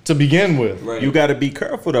situation to begin with. Right. you got to be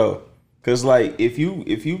careful though, because like if you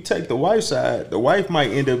take the wife's side, the wife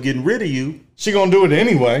might end up getting rid of you. She gonna do it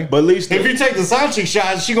anyway. But at least if you take the side chick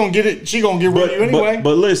shot, she gonna get it. She gonna get rid of you anyway.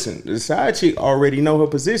 But listen, the side chick already know her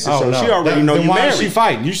position, so she already know then you why married. is she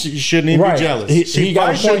fighting? You shouldn't even Right. be jealous. He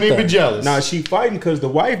got a shouldn't point even be there. jealous. Nah, she fighting because the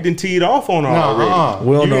wife done teed off on her already.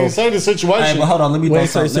 Well, you no. didn't say the situation. Hey, but hold on. Let me We throw ain't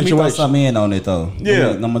say situation. something in on it though.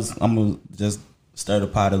 Yeah. I'm gonna just stir the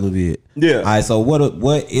pot a little bit. Yeah. All right. So what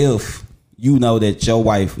if you know that your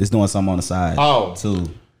wife is doing something on the side? Oh. too.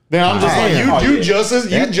 Then I'm just like you just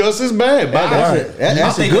as bad.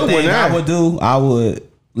 That's a good one. I would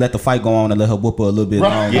let the fight go on and let her whoop her a little bit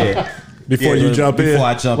longer. Yeah. Before you jump in. Before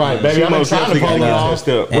I jump Right, in. baby. I'm Most trying to definitely pull you gotta off.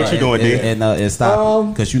 get that step. What you doing, D? And stop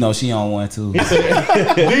because you know she on one too. D like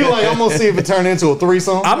I'm gonna see if it turned into a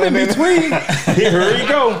threesome. I'm in And then- between. Here you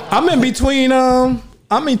go. I'm in between. I'm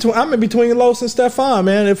in between Los and Stefan,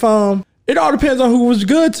 man. If it all depends on who was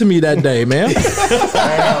good to me that day, man.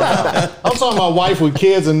 I'm talking about wife with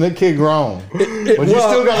kids and the kid grown, but you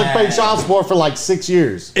still got to pay child support for like 6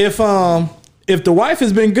 years. If the wife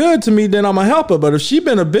has been good to me, then I'm gonna help her. But if she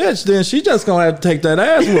been a bitch, then she just gonna have to take that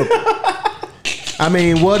ass whooping. I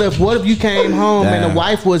mean, what if you came home and the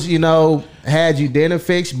wife was, you know, had you dinner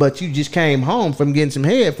fixed, but you just came home from getting some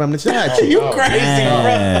head from the side chick? You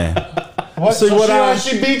crazy, bro. So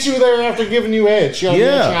she beat you there after giving you head. She at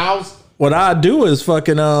your house. What I do is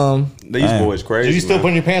fucking These boys crazy. Do you still man.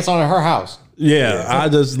 putting your pants on at her house? yeah, I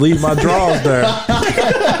just leave my drawers there.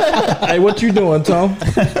 Hey, what you doing, Tom?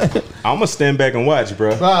 I'm gonna stand back and watch,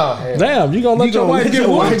 bro. Oh, hell. Damn, you gonna let your wife get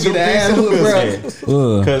whooped? get ass whooped,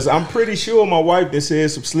 bro. Because I'm pretty sure my wife done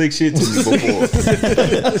said some slick shit to me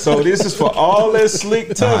before. So this is for all that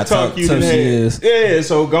slick tough talk you done had. Yeah,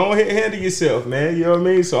 so go ahead and handle yourself, man. You know what I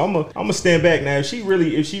mean? So I'm gonna stand back now. If she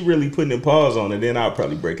really putting them paws on it, then I'll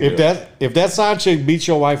probably break it up. If that side chick beats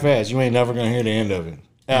your wife ass, you ain't never gonna hear the end of it.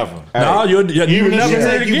 Ever. No, you'll Even never if she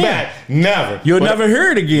hear it take you again. back, never. You'll never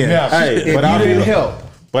hear it again. Never. Hey, but You I'll be didn't like, help.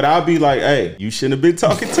 but I'll be like, hey, you shouldn't have been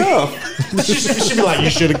talking tough. She be like, you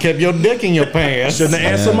should have kept your dick in your pants. Shouldn't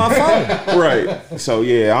have answered my phone. Right. So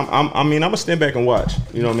yeah, I'm gonna stand back and watch.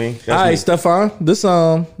 You know what I mean? That's All right, me. Stefan. This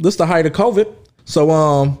the height of COVID.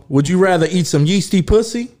 So would you rather eat some yeasty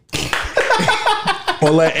pussy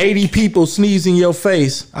or let 80 people sneeze in your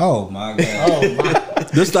face? Oh my god.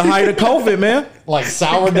 This the height of COVID, man. Like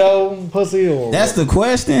sourdough pussy or That's the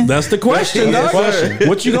question. That's the question. That's the dog. question.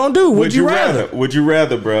 What you gonna do? Would you rather? Would you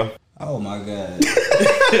rather, bro? Oh my god.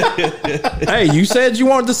 Hey, you said you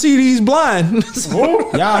wanted to see these blind.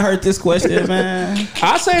 Y'all heard this question, man.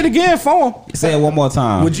 I say it again for him. Say it one more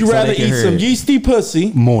time. Would you so rather they can eat hear some it. yeasty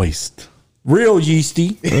pussy, moist. real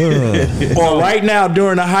yeasty, or right now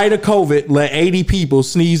during the height of COVID, let 80 people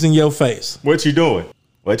sneeze in your face? What you doing?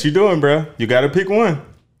 What you doing, bro? You gotta pick one.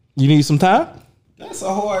 You need some time? That's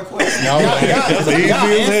a hard question. That's easy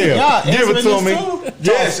as hell. Give it to me.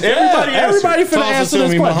 Yes, everybody. Everybody finna Toss it answer to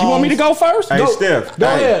this me, question. You want me to go first? Hey, Go, Steph. Go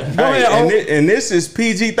hey, ahead. Go hey, ahead. and this is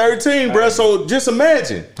PG-13, bro. So just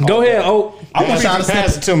imagine. Go ahead. Oh, I'm gonna try to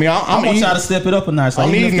pass it to me. I'm gonna try to step it up a notch. Like,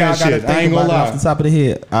 I'm even if eating y'all that gotta shit. think I ain't gonna about it lie. off the top of the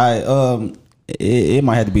head. It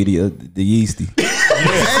might have to be the yeasty. Real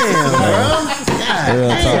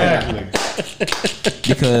talk.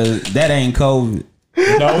 Because that ain't COVID.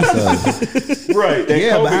 Right. That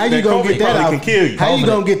Yeah, COVID, but how you that gonna COVID get that probably out? can kill you. How you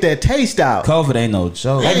gonna get that taste out? COVID ain't no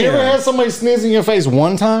joke. Have you ever had somebody sneeze in your face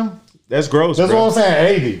one time? That's gross, That's bro. what I'm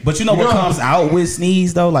saying. 80. But you know what comes out with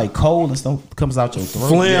sneeze though, like cold and stuff comes out your throat.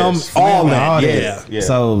 phlegm, Yes, all Phlegm, that. all Yeah. that. Yeah.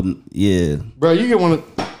 So yeah, Bro, you get one of.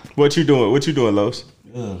 What you doing? What you doing, Los?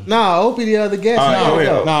 Nah, Opie the other guest. All right, go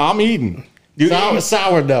ahead. Nah, I'm eating. You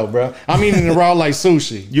Sourdough, bro. I'm eating it raw like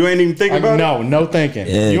sushi. You ain't even thinking about it? No thinking.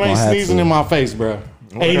 Yeah, you gonna ain't have sneezing to. in my face, bro.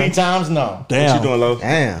 80 times, no. What you doing, Los?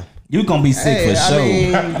 Damn. you gonna be sick Hey, for I sure.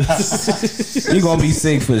 mean, You gonna be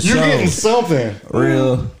sick for You're sure. getting something.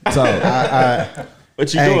 Real talk.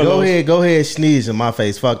 What you Hey, doing? go ahead, sneeze in my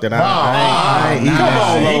face. Fuck that. I ain't eating Come that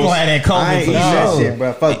on, shit. he gonna have that I ain't COVID for eating that sure. shit,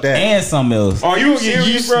 bro. Fuck that. And something else. Are you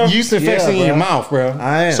serious, bro? Yeast infection in your mouth, bro.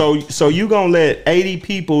 I am. So you gonna let 80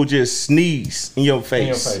 people just sneeze in your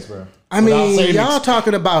face? bro. I mean, y'all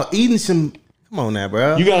talking about eating some. Come on now,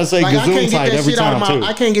 bro. You gotta say I can't gazoon get tight that every shit out of time, my.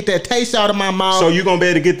 too. I can't get that taste out of my mouth. So you gonna be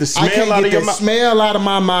able to get the I smell can't out get of your that mouth? smell out of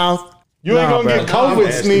my mouth. You ain't gonna get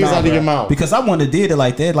COVID sneeze out of your mouth. Because I wouldn't have did it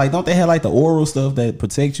like that. Like, don't they have like the oral stuff that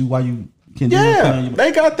protects you while you can do it? Yeah,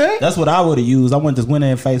 they got that. That's what I would have used. I wouldn't just went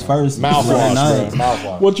in face first. Mouthwash, Nice. bro.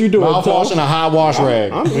 Mouthwash. What you doing? Mouthwash and a hot wash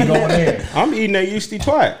rag. I'm eating that yeasty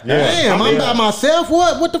twat. Damn, I'm by myself.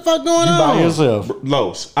 What the fuck going You on? by yourself.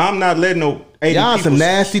 Los, I'm not letting no 80 Y'all people some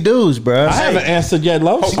nasty dudes, bro. I haven't answered yet,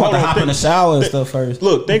 Los. You got to hop in the shower and stuff first.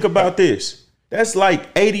 Look, think about this. That's like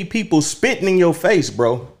 80 people spitting in your face,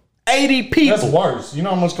 bro. 80 people. That's worse. You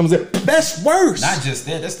know how much comes in? That's worse. Not just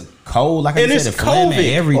that. That's the cold. Like I And said, it's the phlegm and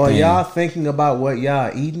COVID. everything. Are y'all thinking about what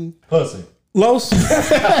y'all eating? Pussy. Los.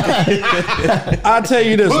 I'll tell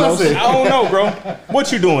you this, Los. I don't know, bro.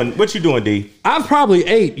 What you doing? What you doing, D? I've probably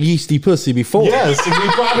ate yeasty pussy before. Yes, we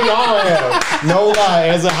probably all have. No lie,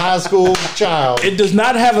 as a high school child. It does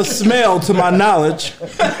not have a smell to my knowledge,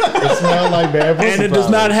 It smelled like bad pussy. and it does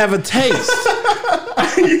not have a taste.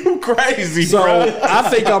 You crazy, So bro. I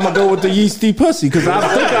think I'm gonna go with the yeasty pussy because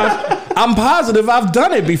I'm positive I've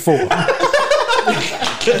done it before.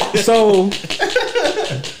 So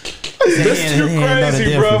You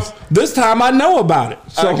crazy, bro. this time I know about it.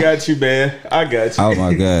 So I got you, man. I got you. Oh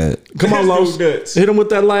my god. come on, Los. Nuts. Hit him with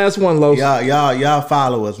that last one, Los. Y'all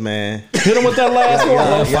follow us, man. Hit him with that last one. Y'all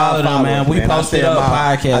Los. follow them, man. We posted up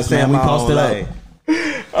podcast, man. We posted up.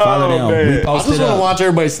 Follow them. man. We I posted just want to up. watch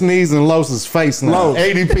everybody sneeze in Los's face now. Los.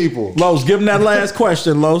 80 people. Los, give him that last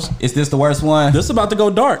question, Los. Is this the worst one? This is about to go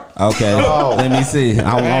dark. Okay. Let me see.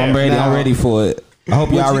 I'm ready. I'm ready for it. I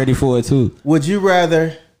hope y'all ready for it too. Would you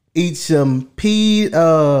rather eat some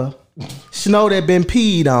snow that been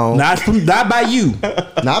peed on? Not by you.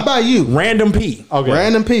 Not by you. Random pee. Okay.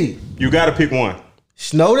 Random pee. You got to pick one.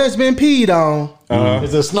 Snow that's been peed on,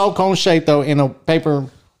 Is it snow cone shaped though in a paper?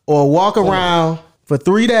 or walk around for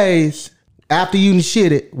 3 days after you done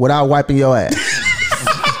shit it without wiping your ass.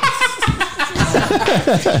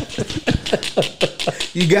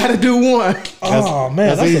 You gotta do one. Oh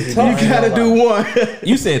man, that's a tough. You gotta do one.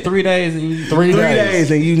 You said 3 days and you 3 3 days.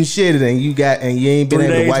 days and you done shit it and you ain't been 3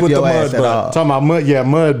 able to days wipe with your the ass mud at butt. all. Talking about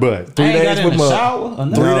mud butt. 3 I ain't got days in with the mud. shower or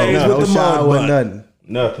nothing. 3 days No with the shower mud with butt. nothing.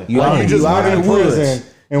 Nothing. You out, He you out in the woods.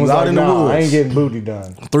 and was You out like, in the nah, I woods. ain't getting booty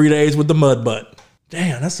done. 3 days with the mud butt.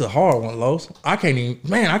 Damn, that's a hard one, Los. I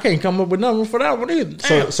can't come up with nothing for that one either.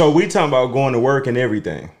 Damn. So we talking about going to work and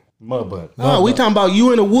everything. Mud butt. No, we talking about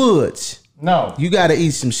you in the woods. No. You gotta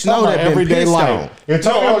eat some snow Talking that about been everyday pissed life. on. If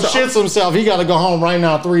Tokyo shits himself, he got to go home right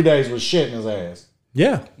now 3 days with shit in his ass.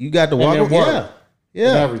 Yeah. You got to walk then around. work. Yeah.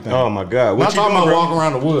 And Yeah. everything. Oh my God. I'm What not you talking doing, about bro? walking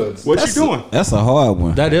around the woods. What you doing? That's a hard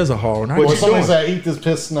one. That is a hard one. What Or you somebody doing? said, eat this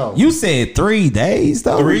piss snow. You said 3 days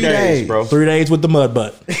though. 3 days, days. bro. 3 days with the mud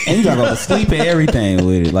butt. And you gotta go to sleep and everything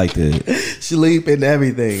with it like that. Sleep and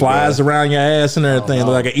everything. Flies around your ass and everything.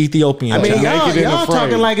 Look like an Ethiopian. I mean, child. Naked and y'all afraid.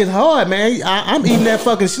 talking like it's hard, man. I'm eating that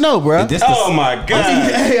fucking snow, bro. This the, Oh my God.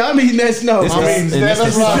 Hey, I'm eating that snow. this I mean, the, that's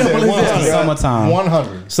this what I said. the, this the 100. summertime.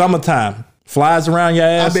 100. Summertime. Flies around your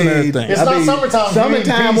ass and everything. It's not summertime.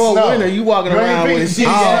 Summertime You or eat winter, you walking You ain't around with a eating shit.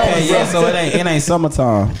 pizza. Oh, okay, yeah. So it ain't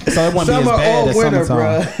summertime. So it wouldn't be as Summer bad or as winter,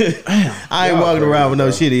 summertime. bro. I ain't walking around with no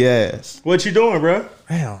shitty ass. What you doing, bro?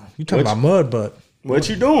 Damn, you talking about mud butt. What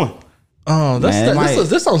you doing? Oh, Man,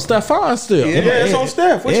 this on Stefan still. Yeah, it's on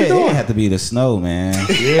Steph. What Yeah, you doing? it had to be the snow, man.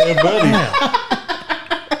 Yeah, buddy.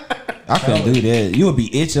 I couldn't do that. You would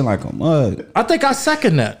be itching like a mug. I think I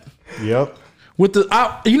second that. Yep. With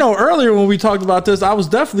earlier when we talked about this, I was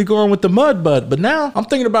definitely going with the mud butt. But now I'm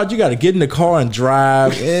thinking about you got to get in the car and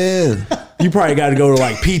drive. Yeah. You probably got to go to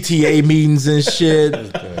like PTA meetings and shit.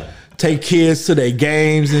 Take kids to their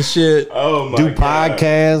games and shit Oh my Do God.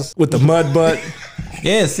 podcasts. with the mud butt.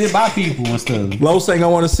 Yeah, sit by people and stuff. Los ain't gonna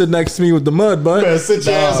want to sit next to me with the mud butt. Better sit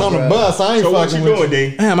your ass on the bus. I ain't So what you fucking with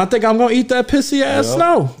doing, D? Damn, I think I'm gonna eat that pissy ass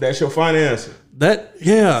snow. That's your final answer.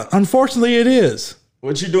 Unfortunately, it is.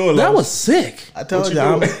 What you doing, That Los? was sick. I told What you,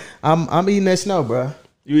 you doing? I'm eating that snow, bro.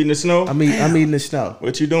 You eating the snow? I'm eating the snow.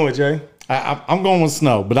 What you doing, Jay? I'm going with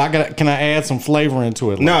snow, but can I add some flavor into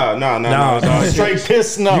it? Like, No. straight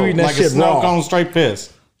piss snow. You eating that like shit a snow raw. cone straight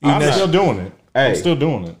piss. I'm that still doing it. Hey. I'm still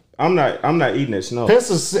doing it. I'm not eating that snow. Piss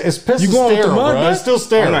is piss. You is going with the sterile, mud, bro. bud? It's still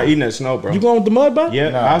sterile. I'm not eating that snow, bro. You going with the mud, bud?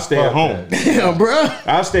 Yeah, I'll stay at home. Damn, bro.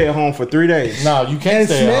 I'll stay at home for 3 days. No, you can't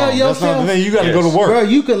stay smell at home. That's not yourself? the thing. You got to go to work. Bro,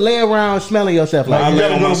 you can lay around smelling yourself like I that.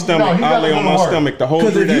 lay on my stomach. I lay on my stomach the whole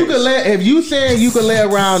 3 Because days. if you saying you can lay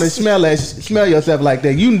around and smell yourself like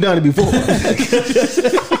that, you done it before.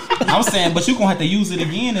 I'm saying, but you gonna have to use it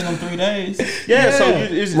again in them 3 days. Yeah, so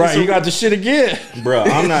it's Right, you got the shit again. bro.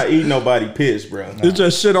 I'm not eating nobody piss, bro. It's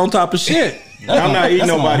just shit on top of shit. I'm not eating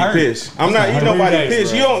That's gonna nobody hurt. piss. I'm not eating nobody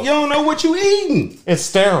piss. You don't know what you eating. It's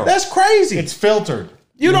sterile. That's crazy. It's filtered.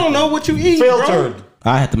 You don't know what you eat, Filtered. bro.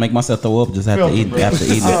 I had to make myself throw up just after Filter, eating bro. after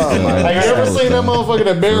eating it. Have you ever seen that motherfucker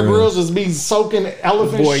that Bear Grylls just be soaking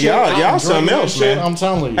elephant Boy, shit? y'all out, something drinking else, shit? man. I'm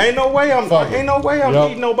telling you. Ain't no way I'm Fuck it. Yep.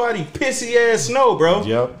 eating nobody pissy ass snow, bro.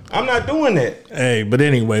 Yep. I'm not doing that. Hey, but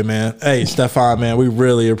anyway, man. Hey, Stefan, man, we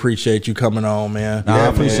really appreciate you coming on, man. Nah, I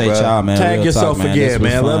appreciate y'all, man. Tag Real yourself talk, man. This again,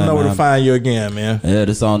 was man. Let them fun, know where to man. find you again, man. Yeah,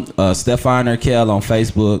 this on Stefan Urkel on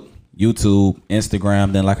Facebook, YouTube,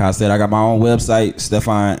 Instagram. Then, like I said, I got my own website,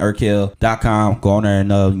 StefanUrkel.com. Go on there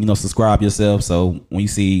and subscribe yourself. So when you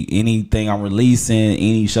see anything I'm releasing,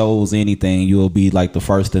 any shows, anything, you'll be like the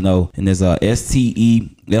first to know. And there's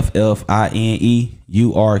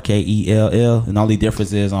STEFFINEURKELL, and the only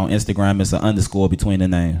difference is on Instagram it's an underscore between the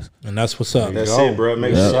names. And that's what's up. That's it, bro.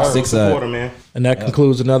 Make sure y'all go support him, man. And that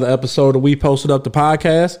concludes another episode of We Posted Up the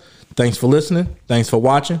podcast. Thanks for listening. Thanks for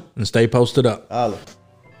watching. And stay posted up.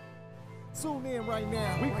 Tune in right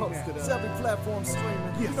now. We posted up. Every platform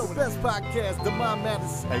streaming. You know the best podcast, The Mind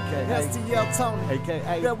Matters. AKA STL Tony.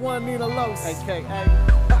 AKA that one Nina Los. AKA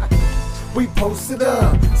we posted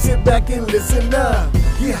up. Sit back and listen up.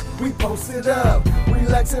 Yeah, we posted up.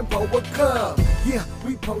 Relax and pour a cup. Yeah,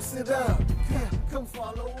 we posted up. Yeah, come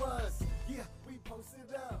follow us. Yeah, we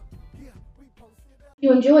posted up. Yeah, we posted up.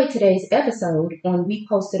 You enjoyed today's episode on We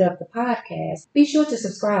Posted Up the Podcast. Be sure to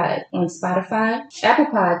subscribe on Spotify, Apple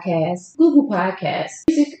Podcasts, Google Podcasts,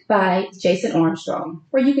 music by Jason Armstrong,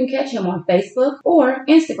 where you can catch him on Facebook or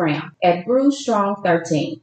Instagram at BrewStrong13.